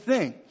a good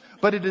thing,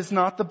 but it is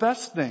not the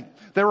best thing.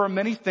 There are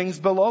many things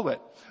below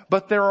it,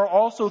 but there are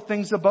also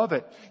things above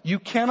it. You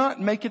cannot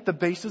make it the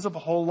basis of a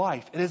whole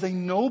life. It is a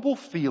noble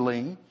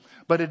feeling,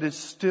 but it is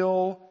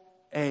still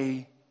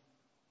a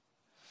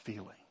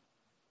feeling.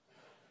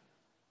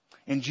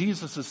 And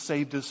Jesus has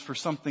saved us for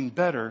something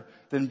better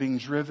than being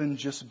driven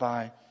just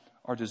by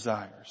our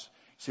desires.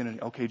 Saying,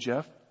 okay,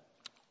 Jeff,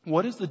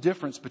 what is the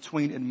difference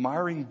between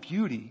admiring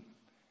beauty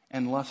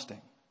and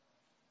lusting?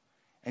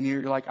 And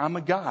you're like, I'm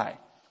a guy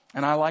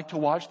and I like to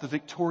watch the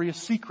Victoria's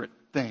Secret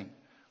thing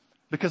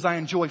because I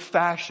enjoy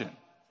fashion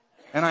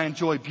and I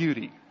enjoy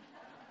beauty.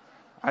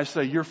 I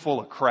say, you're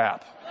full of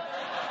crap.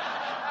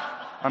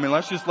 I mean,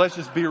 let's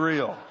just be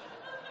real.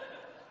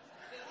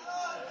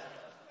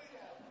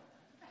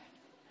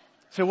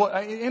 So, well,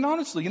 and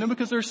honestly,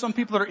 because there's some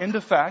people that are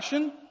into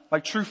fashion,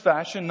 like true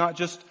fashion, not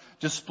just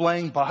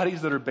displaying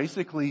bodies that are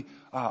basically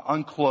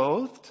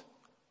unclothed.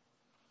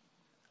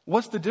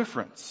 What's the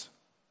difference?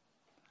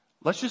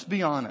 Let's just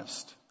be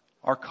honest.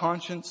 Our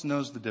conscience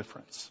knows the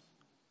difference.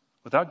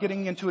 Without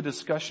getting into a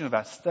discussion of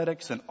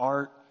aesthetics and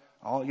art,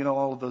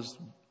 all of those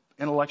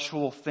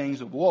intellectual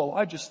things of,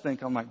 I just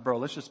think, I'm like, bro,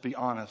 let's just be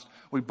honest.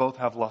 We both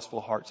have lustful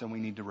hearts and we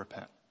need to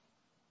repent.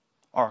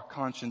 Our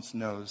conscience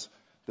knows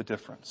the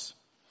difference.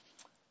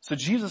 So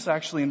Jesus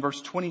actually in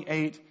verse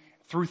 28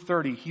 through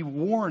 30, he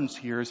warns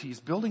here as he's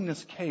building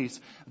this case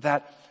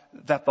that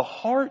the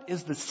heart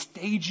is the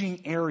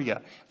staging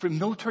area. For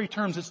military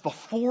terms, it's the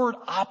forward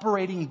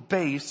operating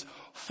base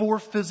for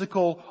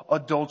physical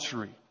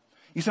adultery.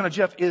 You say, now,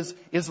 Jeff, is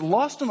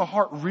lust in the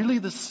heart really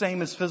the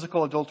same as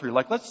physical adultery?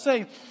 Like, let's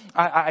say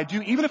I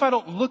do, even if I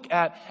don't look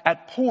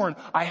at porn,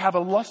 I have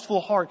a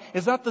lustful heart.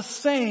 Is that the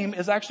same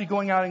as actually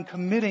going out and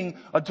committing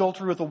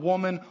adultery with a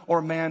woman or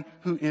a man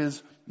who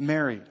is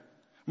married?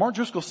 Mark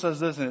Driscoll says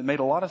this, and it made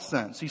a lot of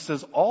sense. He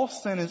says, all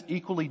sin is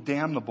equally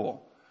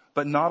damnable,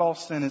 but not all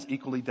sin is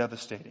equally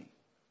devastating.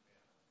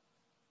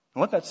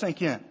 Now let that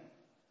sink in.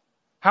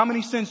 How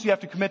many sins do you have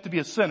to commit to be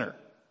a sinner?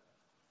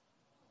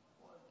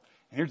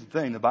 And here's the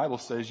thing, the Bible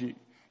says you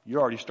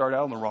already start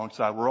out on the wrong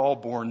side. We're all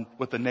born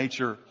with the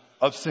nature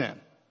of sin.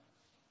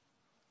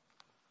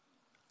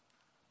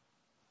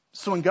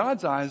 So in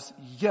God's eyes,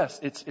 yes,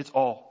 it's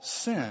all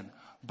sin,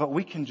 but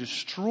we can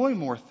destroy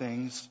more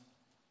things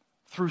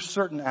through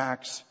certain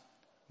acts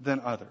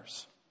than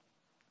others.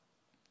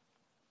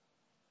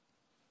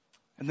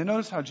 And then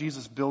notice how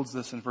Jesus builds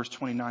this in verse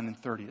 29 and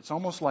 30. It's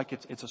almost like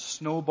it's a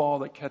snowball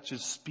that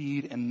catches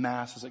speed and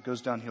mass as it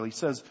goes downhill. He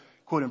says,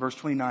 quote in verse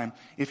 29,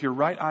 if your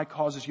right eye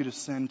causes you to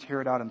sin,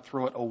 tear it out and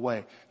throw it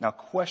away. Now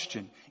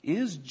question,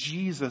 is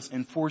Jesus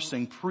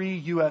enforcing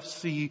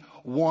pre-UFC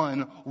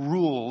 1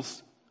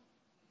 rules?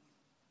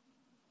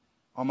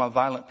 All my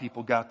violent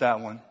people got that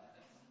one.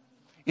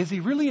 Is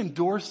he really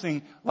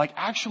endorsing, like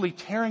actually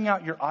tearing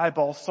out your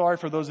eyeball? Sorry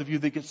for those of you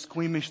that get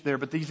squeamish there,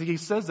 but he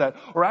says that.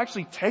 Or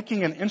actually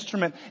taking an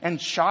instrument and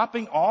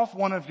chopping off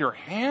one of your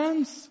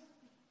hands?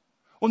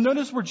 Well,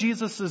 notice where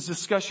Jesus'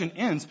 discussion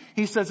ends.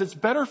 He says it's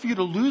better for you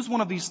to lose one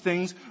of these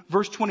things,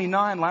 verse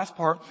 29, last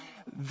part,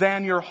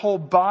 than your whole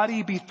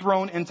body be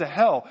thrown into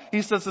hell.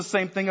 He says the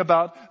same thing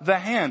about the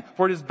hand.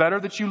 For it is better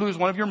that you lose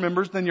one of your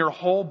members than your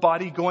whole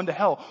body go into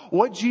hell.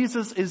 What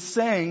Jesus is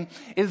saying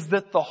is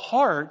that the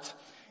heart,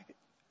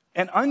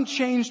 an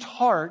unchanged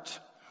heart,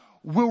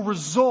 will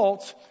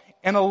result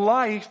in a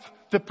life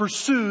that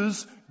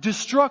pursues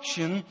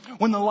destruction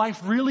when the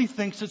life really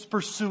thinks it's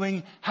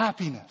pursuing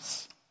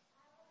happiness.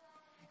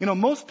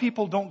 Most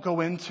people don't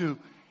go into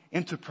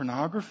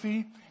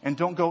pornography and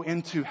don't go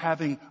into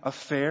having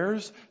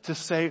affairs to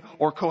say,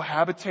 or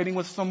cohabitating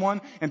with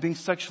someone and being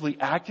sexually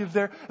active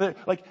there.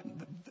 Like,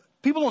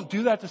 people don't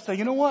do that to say,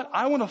 you know what?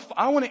 I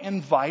want to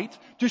invite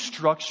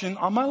destruction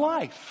on my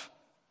life.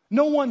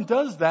 No one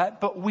does that,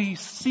 but we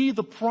see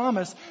the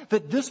promise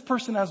that this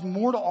person has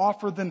more to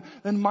offer than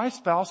my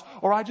spouse,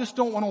 or I just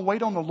don't want to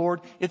wait on the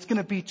Lord. It's going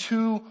to be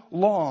too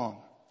long.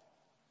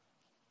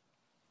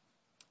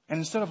 And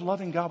instead of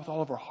loving God with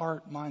all of our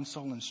heart, mind,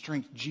 soul, and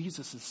strength,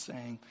 Jesus is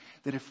saying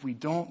that if we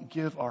don't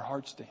give our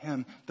hearts to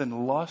Him,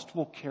 then lust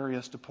will carry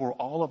us to pour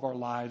all of our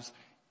lives,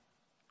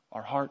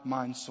 our heart,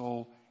 mind,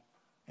 soul,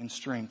 and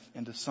strength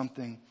into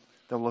something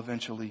that will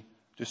eventually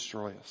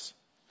destroy us.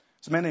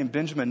 It's a man named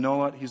Benjamin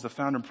Nolet. He's the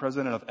founder and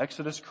president of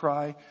Exodus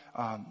Cry.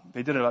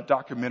 They did a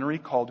documentary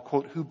called,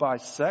 quote, Who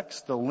Buys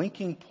Sex? The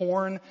Linking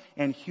Porn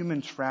and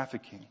Human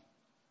Trafficking.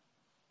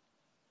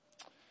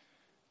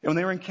 And when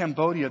they were in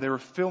Cambodia, they were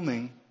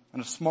filming in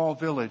a small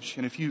village.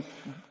 And if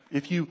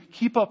you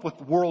keep up with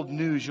world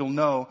news, you'll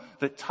know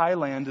that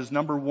Thailand is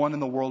number 1 in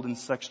the world in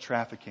sex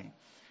trafficking.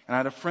 And I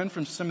had a friend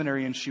from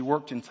seminary and she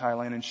worked in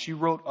Thailand and she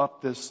wrote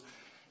up this,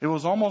 it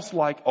was almost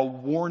like a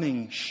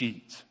warning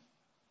sheet.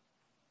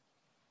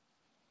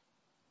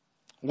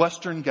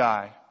 Western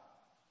guy,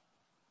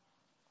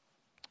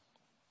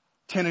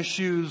 tennis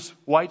shoes,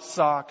 white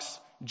socks,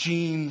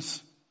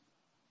 jeans,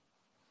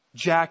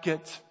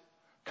 jacket,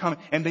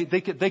 and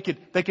they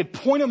could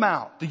point them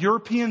out, the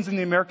Europeans and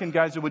the American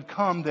guys that would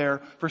come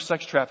there for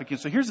sex trafficking.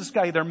 So here's this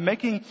guy, they're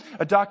making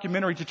a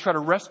documentary to try to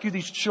rescue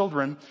these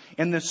children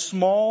in this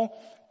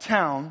small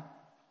town.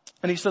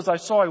 And he says, I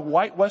saw a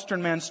white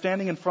Western man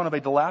standing in front of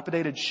a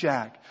dilapidated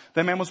shack.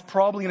 That man was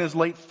probably in his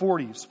late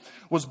 40s,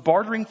 was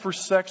bartering for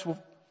sex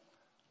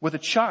with a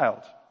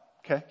child,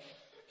 okay,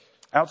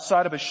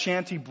 outside of a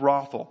shanty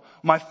brothel.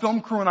 My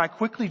film crew and I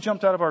quickly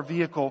jumped out of our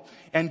vehicle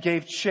and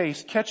gave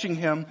chase, catching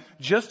him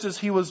just as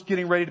he was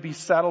getting ready to be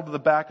saddled to the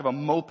back of a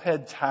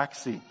moped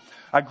taxi.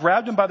 I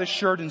grabbed him by the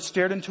shirt and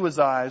stared into his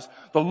eyes.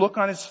 The look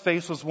on his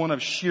face was one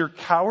of sheer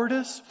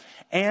cowardice,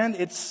 and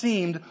it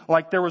seemed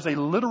like there was a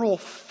literal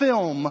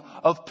film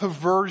of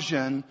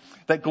perversion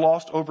that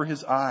glossed over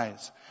his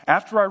eyes.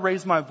 After I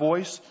raised my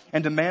voice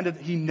and demanded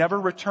that he never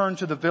return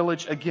to the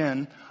village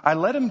again, I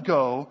let him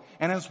go,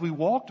 and as we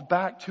walked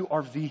back to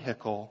our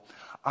vehicle,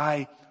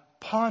 I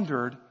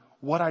pondered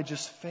what I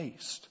just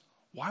faced.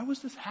 Why was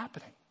this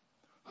happening?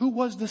 Who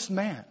was this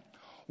man?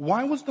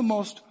 Why was the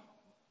most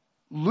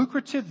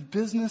lucrative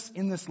business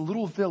in this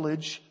little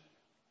village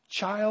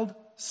child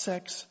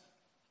sex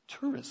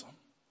tourism?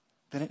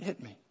 Then it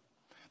hit me.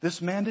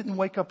 This man didn't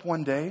wake up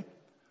one day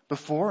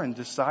before and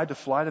decide to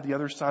fly to the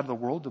other side of the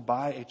world to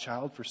buy a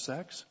child for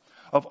sex.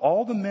 Of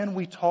all the men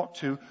we talked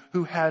to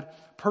who had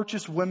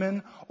purchased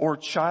women or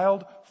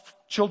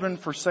children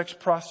for sex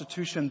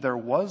prostitution, there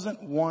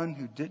wasn't one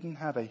who didn't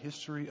have a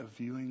history of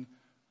viewing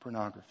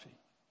pornography.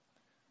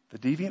 The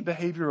deviant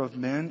behavior of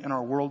men in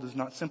our world is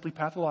not simply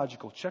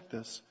pathological. Check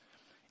this.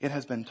 It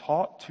has been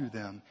taught to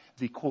them.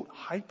 The, quote,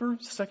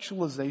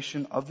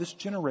 hypersexualization of this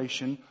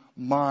generation,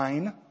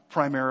 mine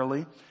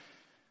primarily,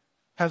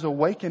 has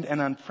awakened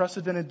an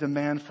unprecedented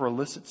demand for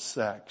illicit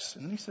sex.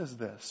 And then he says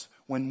this.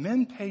 When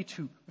men pay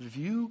to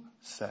view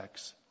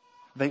sex,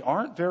 they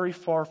aren't very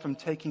far from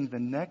taking the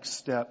next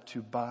step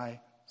to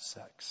buy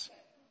sex.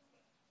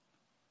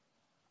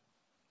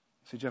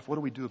 You say, Jeff, what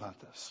do we do about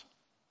this?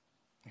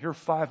 Here are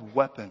 5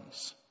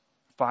 weapons,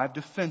 5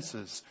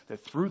 defenses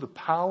that through the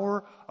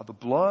power of the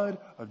blood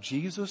of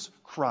Jesus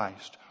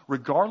Christ,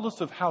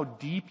 regardless of how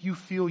deep you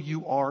feel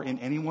you are in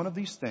any one of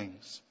these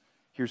things,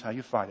 here's how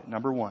you fight it.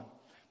 Number 1,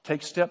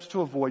 take steps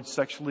to avoid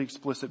sexually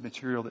explicit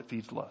material that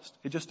feeds lust.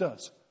 It just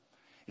does.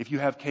 If you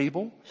have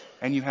cable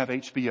and you have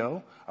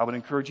HBO, I would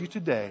encourage you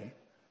today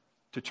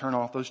to turn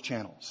off those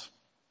channels.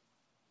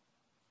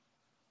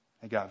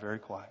 It got very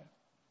quiet.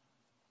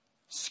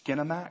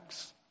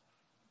 Skinamax.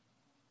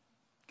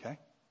 Okay?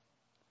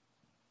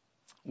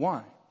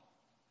 Why?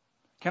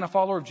 Can a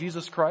follower of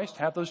Jesus Christ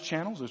have those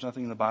channels? There's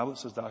nothing in the Bible that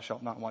says thou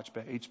shalt not watch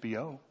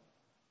HBO.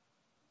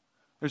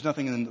 There's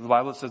nothing in the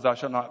Bible that says thou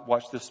shalt not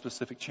watch this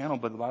specific channel,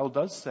 but the Bible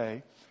does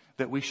say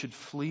that we should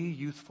flee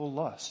youthful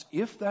lust.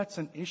 If that's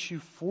an issue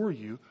for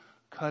you,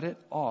 cut it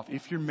off.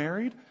 If you're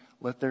married,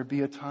 let there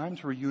be a time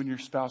to where you and your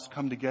spouse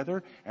come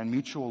together and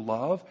mutual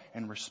love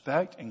and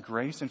respect and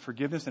grace and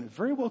forgiveness. And it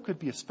very well could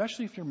be,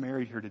 especially if you're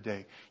married here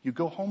today, you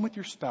go home with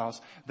your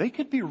spouse, they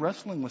could be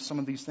wrestling with some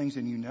of these things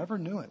and you never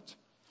knew it.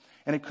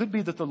 And it could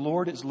be that the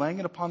Lord is laying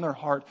it upon their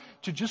heart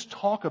to just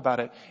talk about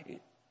it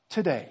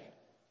today.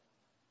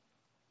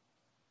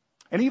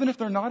 And even if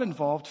they're not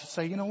involved, to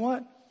say, you know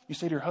what? You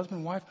say to your husband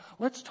and wife,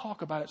 let's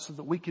talk about it so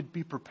that we could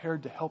be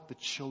prepared to help the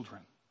children.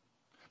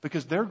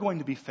 Because they're going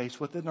to be faced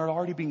with it and they're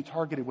already being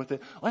targeted with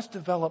it. Let's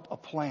develop a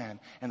plan.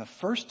 And the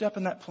first step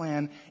in that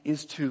plan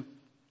is to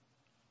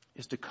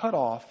cut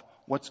off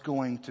what's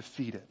going to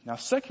feed it. Now,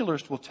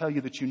 secularists will tell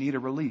you that you need a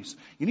release.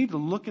 You need to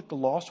look at the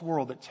lost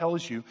world that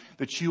tells you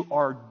that you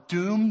are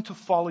doomed to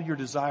follow your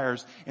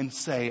desires and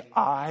say,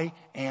 I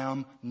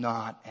am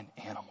not an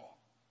animal.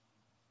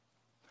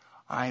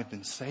 I have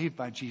been saved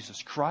by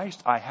Jesus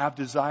Christ. I have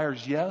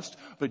desires, yes,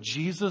 but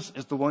Jesus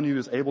is the one who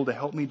is able to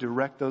help me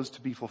direct those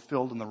to be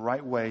fulfilled in the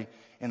right way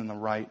and in the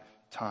right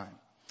time.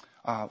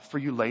 For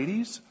you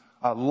ladies,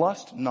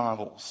 lust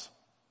novels.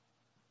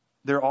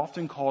 They're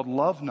often called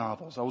love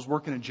novels. I was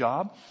working a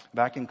job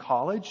back in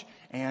college,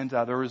 and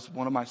there was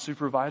one of my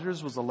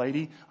supervisors was a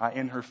lady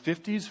in her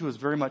 50s who was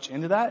very much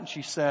into that, and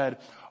she said,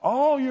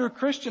 "Oh, you're a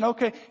Christian.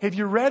 Okay, have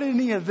you read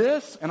any of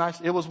this?" And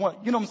it was one,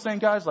 you know what I'm saying,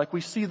 guys? Like we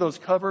see those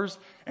covers,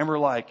 and we're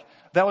like,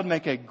 that would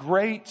make a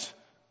great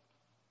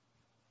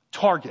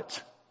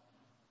target,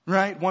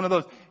 right? One of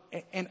those.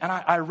 And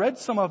I read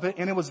some of it,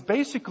 and it was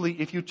basically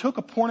if you took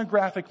a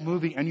pornographic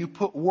movie and you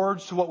put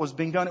words to what was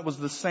being done, it was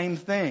the same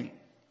thing.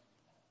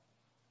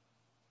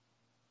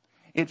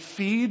 It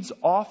feeds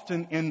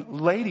often in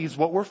ladies.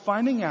 What we're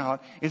finding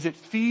out is it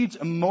feeds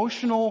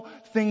emotional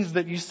things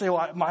that you say,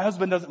 well, my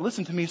husband doesn't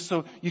listen to me.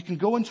 So you can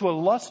go into a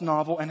lust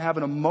novel and have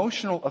an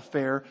emotional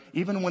affair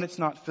even when it's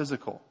not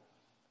physical.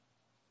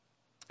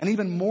 And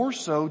even more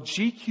so,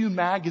 GQ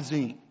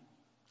magazine.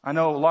 I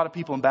know a lot of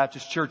people in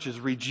Baptist churches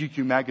read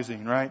GQ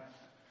magazine, right?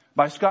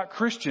 By Scott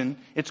Christian,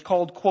 it's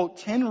called, quote,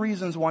 10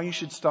 Reasons Why You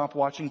Should Stop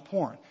Watching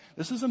Porn.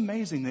 This is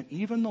amazing that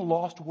even the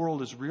lost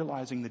world is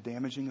realizing the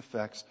damaging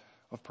effects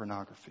of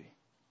pornography.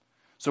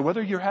 So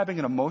whether you're having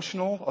an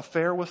emotional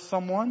affair with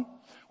someone,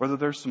 whether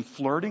there's some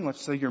flirting,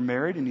 let's say you're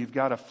married and you've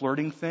got a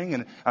flirting thing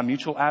and a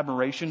mutual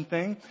admiration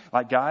thing,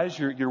 like guys,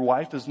 your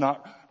wife is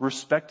not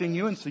respecting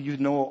you, and so you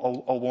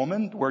know a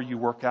woman where you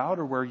work out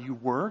or where you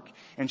work,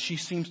 and she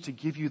seems to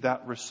give you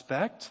that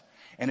respect,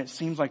 and it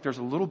seems like there's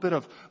a little bit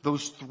of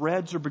those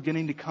threads are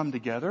beginning to come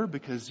together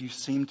because you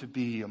seem to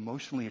be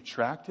emotionally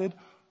attracted.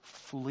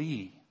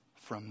 Flee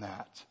from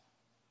that.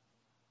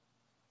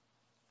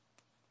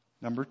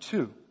 Number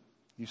 2,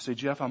 you say,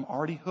 Jeff, I'm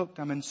already hooked.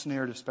 I'm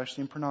ensnared,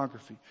 especially in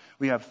pornography.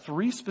 We have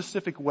 3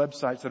 specific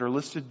websites that are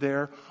listed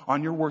there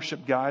on your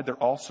worship guide. They're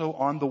also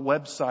on the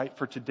website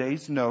for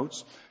today's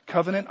notes.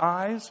 Covenant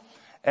Eyes,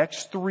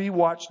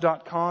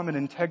 x3watch.com,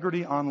 and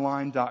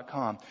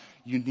integrityonline.com.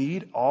 You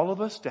need all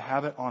of us to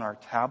have it on our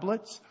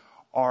tablets,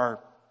 our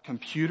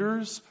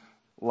computers,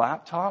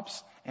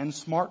 laptops, and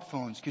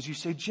smartphones. Because you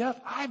say, Jeff,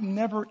 I've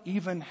never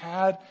even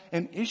had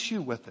an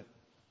issue with it.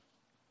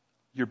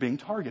 You're being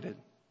targeted.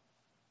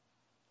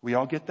 We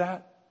all get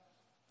that?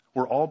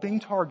 We're all being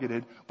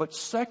targeted. But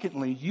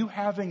secondly, you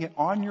having it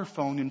on your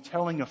phone and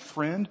telling a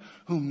friend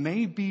who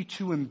may be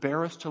too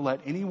embarrassed to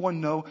let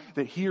anyone know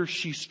that he or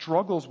she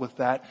struggles with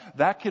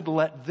that could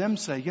let them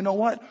say, you know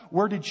what?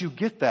 Where did you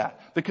get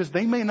that? Because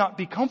they may not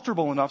be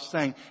comfortable enough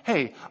saying,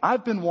 hey,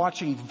 I've been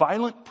watching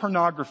violent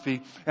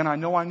pornography and I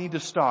know I need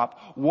to stop.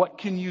 What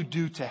can you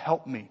do to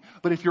help me?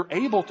 But if you're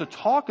able to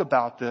talk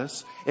about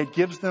this, it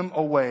gives them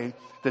a way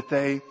that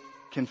they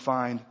can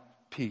find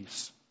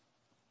peace.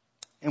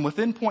 And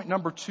within point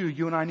number 2,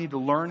 you and I need to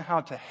learn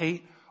how to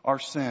hate our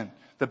sin.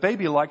 The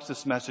baby likes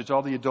this message.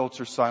 All the adults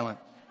are silent.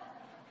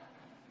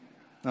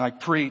 They're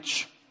like,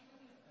 preach.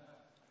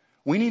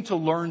 We need to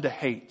learn to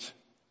hate.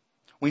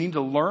 We need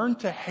to learn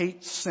to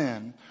hate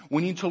sin.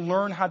 We need to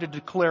learn how to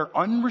declare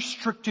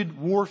unrestricted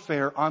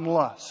warfare on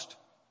lust.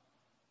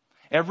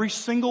 Every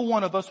single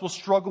one of us will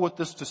struggle with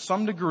this to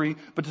some degree,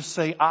 but to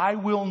say, I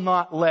will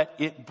not let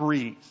it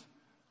breathe.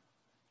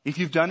 If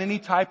you've done any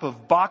type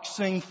of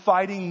boxing,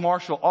 fighting,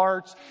 martial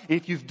arts,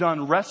 if you've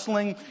done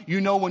wrestling,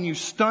 you know when you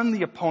stun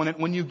the opponent,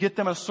 when you get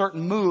them a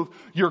certain move,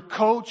 your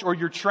coach or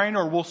your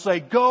trainer will say,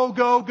 go,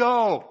 go,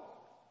 go.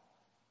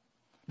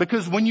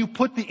 Because when you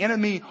put the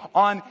enemy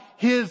on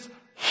his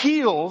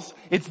heels,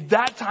 it's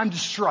that time to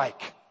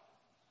strike.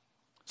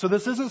 So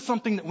this isn't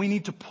something that we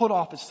need to put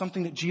off. It's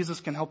something that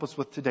Jesus can help us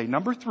with today.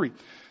 Number 3,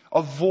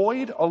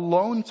 avoid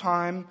alone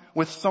time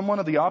with someone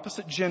of the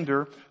opposite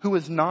gender who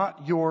is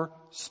not your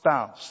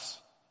spouse.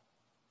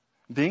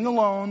 Being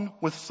alone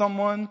with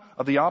someone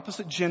of the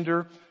opposite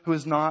gender who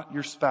is not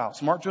your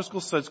spouse. Mark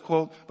Driscoll says,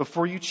 quote,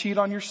 before you cheat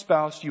on your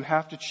spouse, you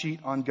have to cheat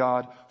on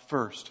God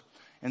first.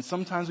 And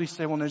sometimes we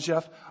say, well, now,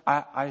 Jeff,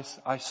 I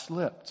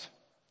slipped.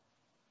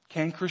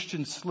 Can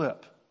Christians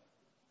slip?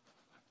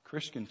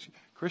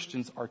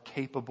 Christians are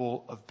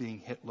capable of being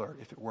Hitler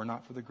if it were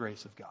not for the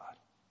grace of God.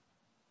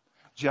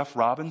 Jeff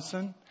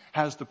Robinson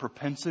has the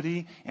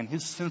propensity and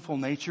his sinful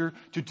nature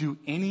to do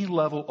any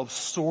level of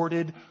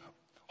sordid,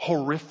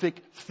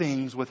 horrific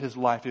things with his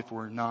life if it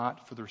were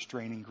not for the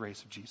restraining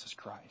grace of Jesus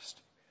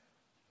Christ.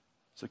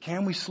 So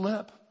can we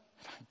slip?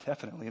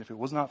 Definitely. And if it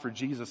was not for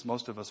Jesus,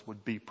 most of us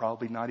would be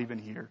probably not even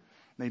here,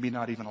 maybe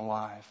not even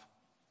alive.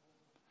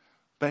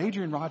 But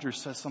Adrian Rogers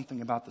says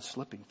something about the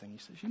slipping thing. He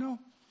says, you know,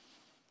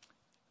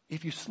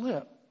 if you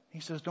slip,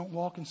 he says, don't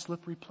walk in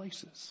slippery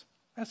places.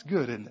 That's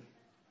good, isn't it?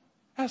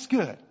 That's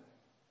good.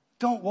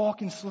 Don't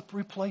walk in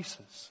slippery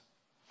places.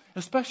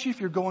 Especially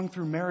if you're going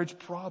through marriage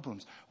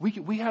problems.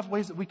 We have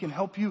ways that we can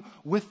help you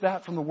with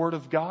that from the Word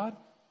of God.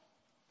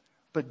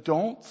 But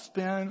don't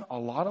spend a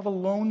lot of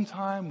alone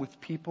time with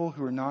people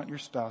who are not your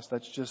spouse.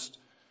 That's just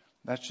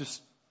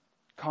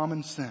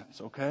common sense,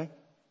 okay?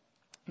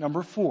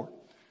 Number 4,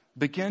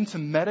 begin to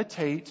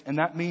meditate, and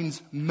that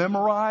means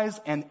memorize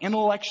and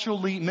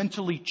intellectually,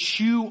 mentally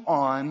chew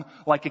on,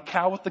 like a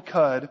cow with the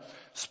cud,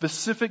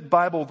 specific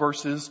Bible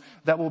verses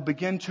that will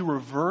begin to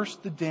reverse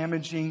the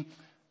damaging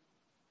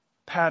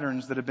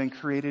patterns that have been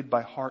created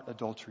by heart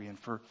adultery. And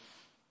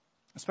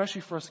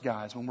especially for us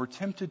guys, when we're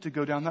tempted to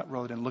go down that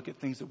road and look at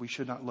things that we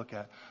should not look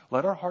at,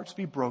 let our hearts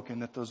be broken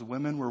that those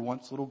women were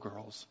once little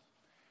girls.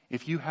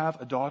 If you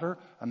have a daughter,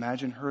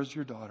 imagine her as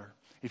your daughter.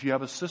 If you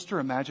have a sister,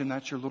 imagine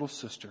that's your little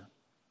sister.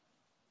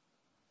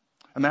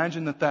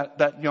 Imagine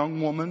that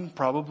young woman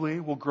probably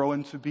will grow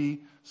into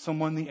be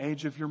someone the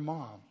age of your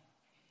mom.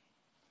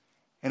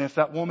 And if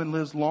that woman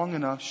lives long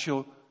enough,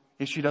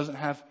 if she doesn't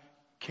have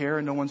care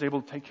and no one's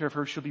able to take care of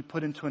her, she'll be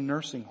put into a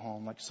nursing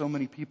home. Like so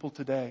many people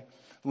today,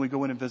 when we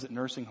go in and visit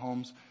nursing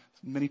homes,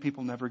 many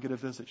people never get a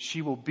visit.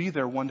 She will be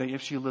there one day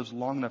if she lives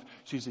long enough.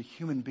 She's a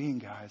human being,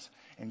 guys.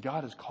 And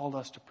God has called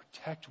us to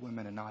protect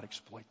women and not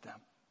exploit them.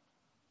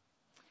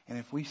 And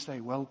if we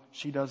say, well,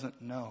 she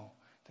doesn't know,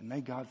 then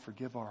may God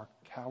forgive our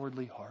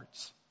cowardly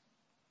hearts.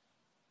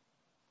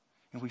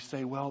 And we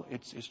say, well,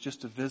 it's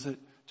just a visit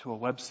to a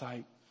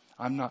website.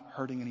 I'm not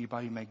hurting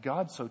anybody. May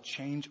God so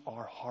change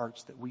our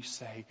hearts that we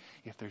say,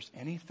 if there's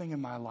anything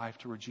in my life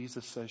to where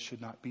Jesus says should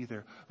not be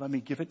there, let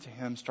me give it to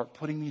Him, start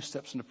putting these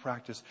steps into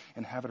practice,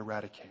 and have it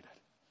eradicated.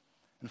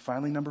 And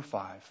finally, number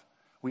 5,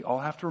 we all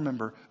have to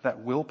remember that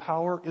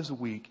willpower is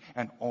weak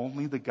and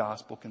only the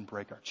gospel can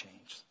break our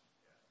chains.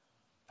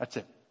 That's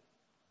it.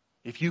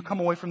 If you come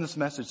away from this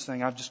message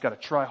saying, I've just got to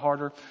try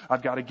harder,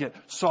 I've got to get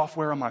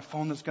software on my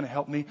phone that's going to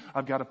help me,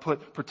 I've got to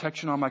put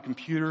protection on my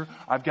computer,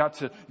 I've got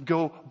to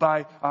go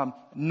buy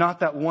not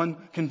that one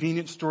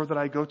convenience store that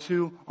I go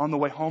to on the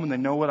way home and they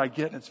know what I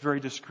get and it's very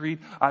discreet,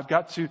 I've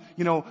got to,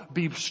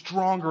 be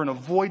stronger and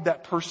avoid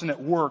that person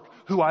at work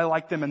who I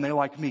like them and they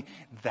like me.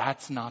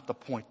 That's not the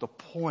point. The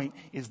point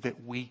is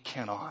that we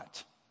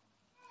cannot.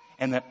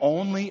 And that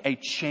only a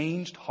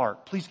changed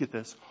heart, please get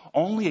this,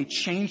 only a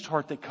changed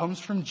heart that comes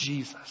from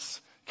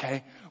Jesus,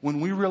 okay? When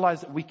we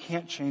realize that we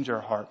can't change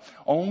our heart,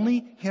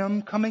 only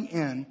Him coming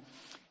in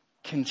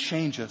can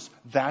change us.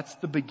 That's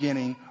the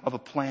beginning of a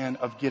plan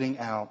of getting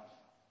out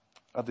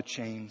of the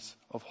chains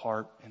of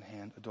heart and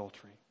hand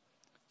adultery.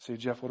 So,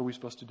 Jeff, what are we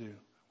supposed to do?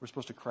 We're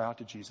supposed to cry out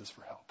to Jesus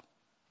for help.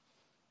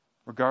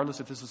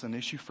 Regardless if this is an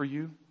issue for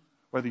you,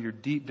 whether you're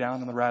deep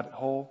down in the rabbit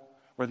hole,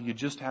 whether you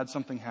just had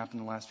something happen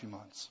in the last few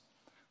months.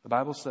 The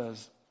Bible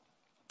says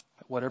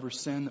that whatever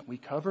sin that we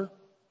cover,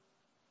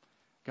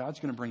 God's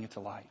going to bring it to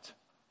light.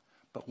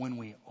 But when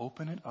we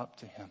open it up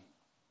to Him,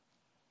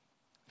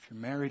 if you're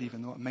married,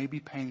 even though it may be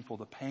painful,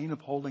 the pain of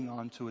holding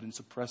on to it and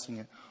suppressing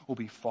it will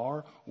be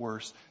far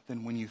worse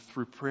than when you,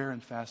 through prayer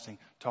and fasting,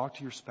 talk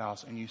to your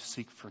spouse and you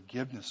seek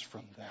forgiveness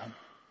from them.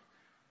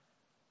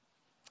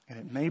 And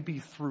it may be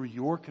through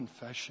your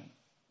confession.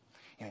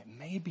 And it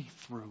may be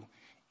through,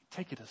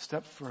 take it a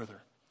step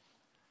further,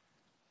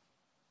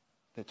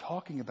 that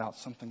talking about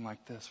something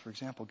like this, for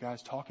example,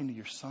 guys, talking to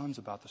your sons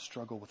about the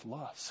struggle with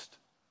lust,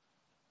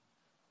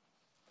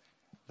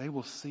 they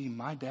will see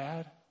my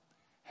dad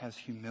has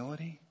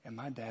humility and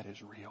my dad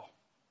is real.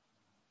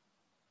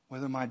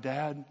 Whether my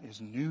dad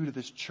is new to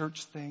this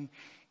church thing,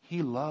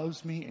 he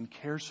loves me and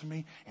cares for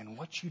me. And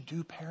what you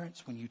do,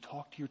 parents, when you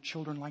talk to your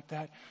children like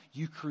that,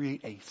 you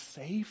create a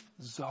safe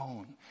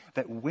zone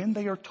that when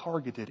they are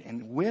targeted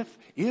and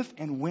if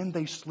and when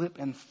they slip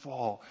and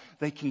fall,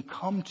 they can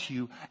come to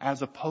you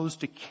as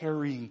opposed to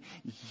carrying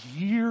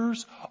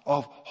years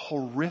of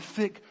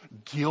horrific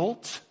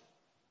guilt,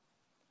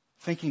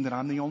 thinking that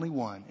I'm the only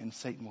one. And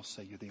Satan will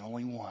say, you're the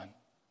only one.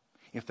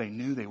 If they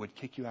knew, they would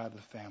kick you out of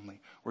the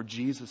family. Where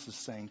Jesus is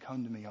saying,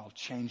 come to me, I'll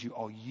change you.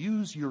 I'll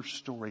use your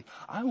story.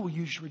 I will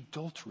use your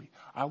adultery.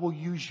 I will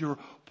use your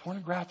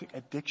pornographic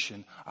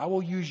addiction. I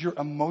will use your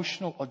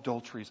emotional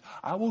adulteries.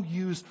 I will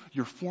use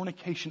your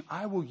fornication.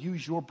 I will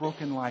use your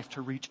broken life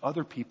to reach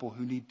other people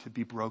who need to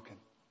be broken.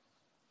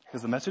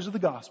 Because the message of the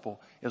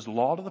gospel is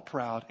law to the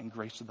proud and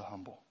grace to the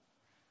humble.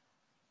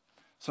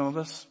 Some of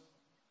us,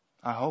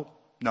 I hope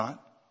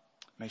not,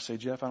 may say,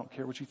 Jeff, I don't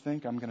care what you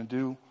think. I'm going to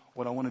do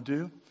what I want to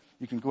do.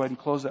 You can go ahead and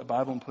close that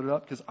Bible and put it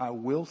up, because I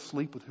will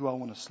sleep with who I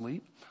want to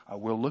sleep. I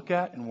will look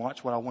at and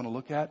watch what I want to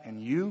look at.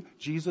 And you,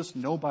 Jesus,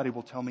 nobody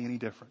will tell me any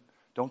different.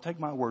 Don't take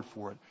my word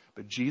for it.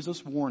 But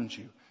Jesus warns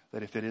you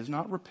that if it is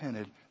not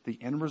repented, the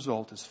end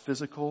result is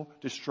physical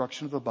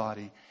destruction of the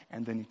body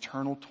and then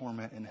eternal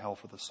torment in hell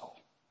for the soul.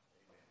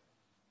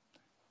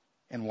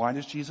 And why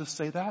does Jesus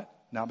say that?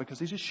 Not because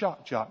He's a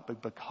shock jock,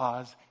 but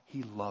because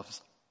He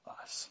loves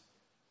us.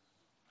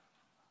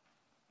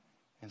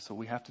 And so what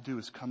we have to do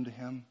is come to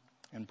Him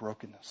in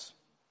brokenness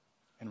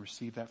and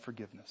receive that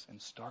forgiveness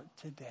and start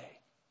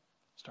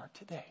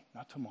today,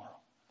 not tomorrow,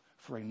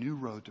 for a new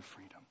road to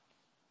freedom.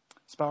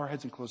 Let's bow our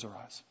heads and close our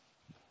eyes.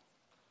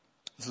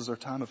 This is our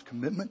time of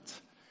commitment.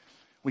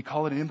 We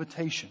call it an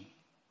invitation.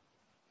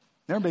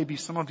 There may be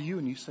some of you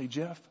and you say,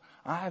 Jeff,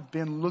 I have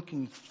been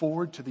looking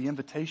forward to the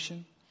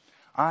invitation.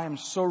 I am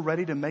so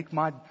ready to make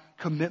my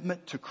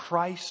commitment to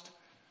Christ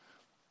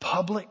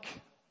public.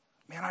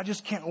 Man, I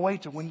just can't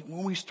wait to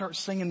when we start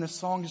singing this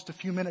song, just a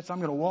few minutes, I'm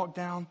going to walk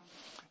down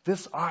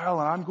this aisle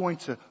and I'm going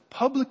to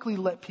publicly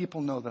let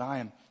people know that I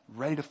am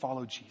ready to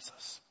follow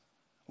Jesus.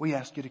 We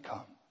ask you to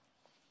come.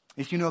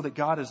 If you know that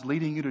God is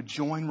leading you to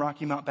join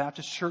Rocky Mount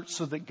Baptist Church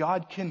so that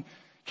God can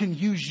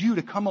use you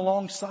to come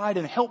alongside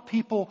and help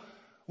people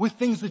with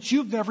things that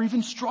you've never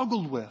even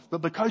struggled with,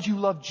 but because you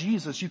love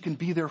Jesus, you can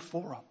be there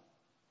for them.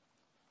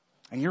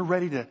 And you're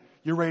ready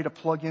to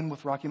plug in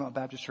with Rocky Mount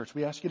Baptist Church.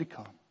 We ask you to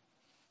come.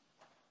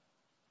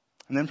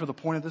 And then for the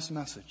point of this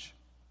message,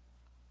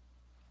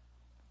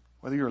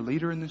 whether you're a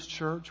leader in this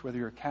church, whether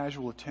you're a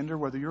casual attender,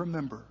 whether you're a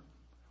member,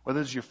 whether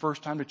this is your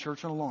first time to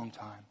church in a long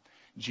time,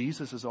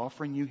 Jesus is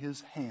offering you His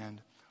hand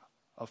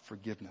of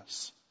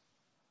forgiveness.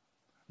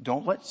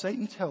 Don't let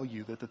Satan tell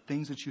you that the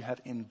things that you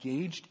have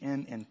engaged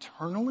in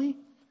internally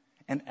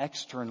and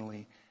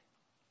externally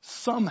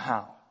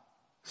somehow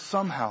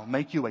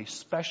make you a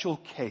special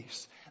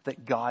case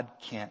that God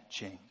can't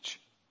change.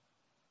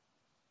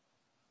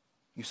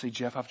 You say,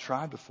 Jeff, I've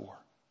tried before.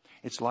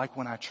 It's like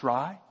when I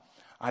try,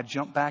 I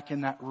jump back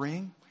in that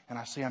ring and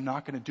I say I'm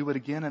not going to do it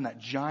again. And that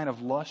giant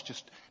of lust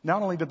just,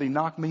 not only did they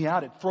knock me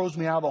out, it throws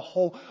me out of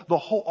the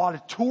whole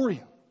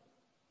auditorium.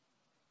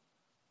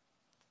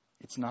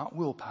 It's not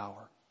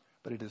willpower,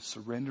 but it is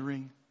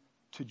surrendering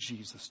to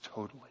Jesus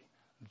totally.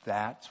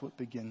 That's what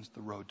begins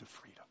the road to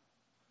freedom.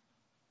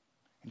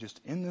 And just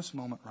in this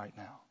moment right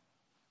now,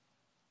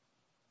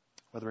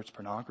 whether it's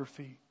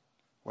pornography,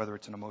 whether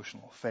it's an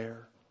emotional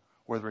affair,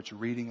 whether it's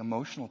reading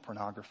emotional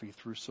pornography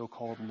through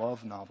so-called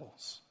love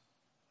novels,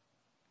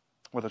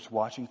 whether it's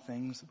watching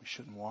things that we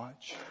shouldn't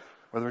watch,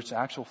 whether it's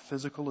actual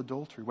physical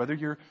adultery, whether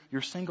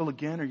you're single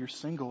again or you're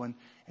single and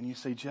you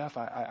say, Jeff,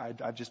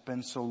 I've just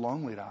been so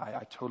lonely.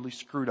 I totally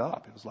screwed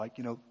up. It was like,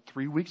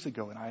 3 weeks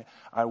ago and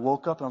I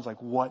woke up and I was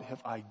like, what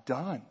have I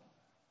done?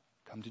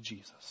 Come to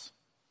Jesus.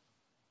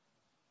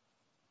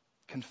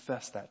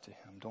 Confess that to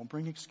Him. Don't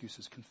bring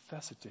excuses.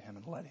 Confess it to Him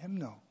and let Him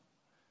know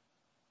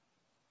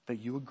that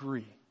you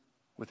agree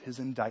with His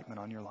indictment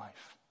on your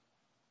life.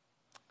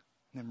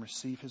 And then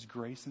receive His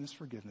grace and His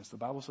forgiveness. The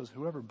Bible says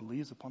whoever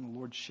believes upon the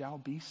Lord shall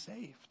be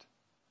saved.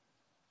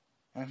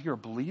 And if you're a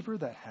believer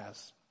that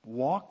has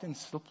walked in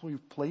slippery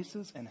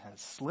places and has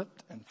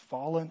slipped and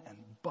fallen and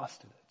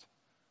busted it,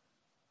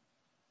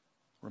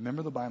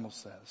 remember the Bible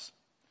says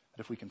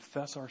that if we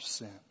confess our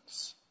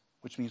sins,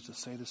 which means to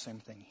say the same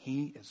thing.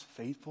 He is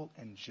faithful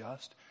and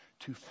just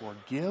to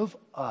forgive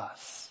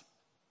us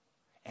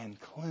and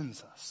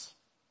cleanse us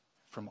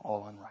from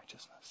all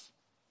unrighteousness.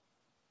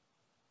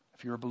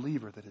 If you're a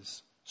believer that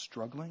is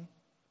struggling,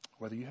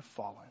 whether you have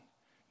fallen,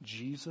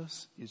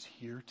 Jesus is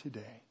here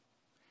today,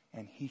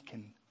 and he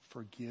can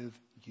forgive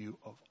you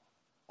of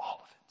all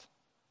of it.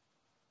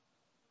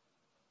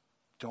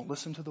 Don't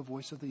listen to the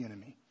voice of the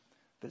enemy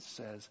that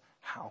says,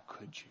 how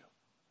could you?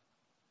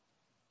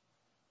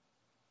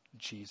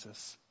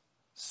 Jesus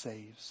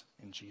saves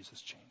and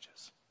Jesus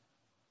changes.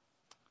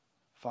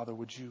 Father,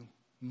 would you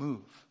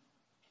move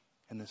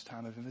in this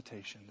time of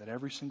invitation, that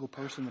every single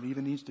person that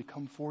even needs to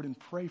come forward and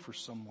pray for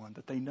someone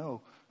that they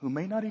know who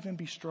may not even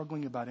be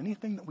struggling about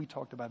anything that we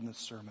talked about in this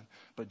sermon,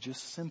 but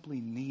just simply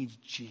needs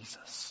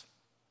Jesus.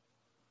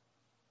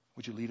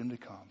 Would you lead them to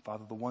come?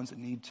 Father, the ones that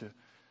need to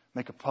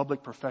make a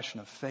public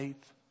profession of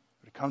faith,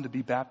 or to come to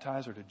be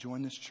baptized or to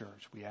join this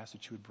church, we ask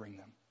that you would bring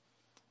them.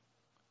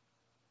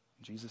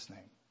 In Jesus' name,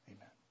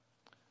 amen.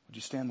 Would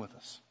you stand with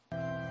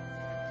us?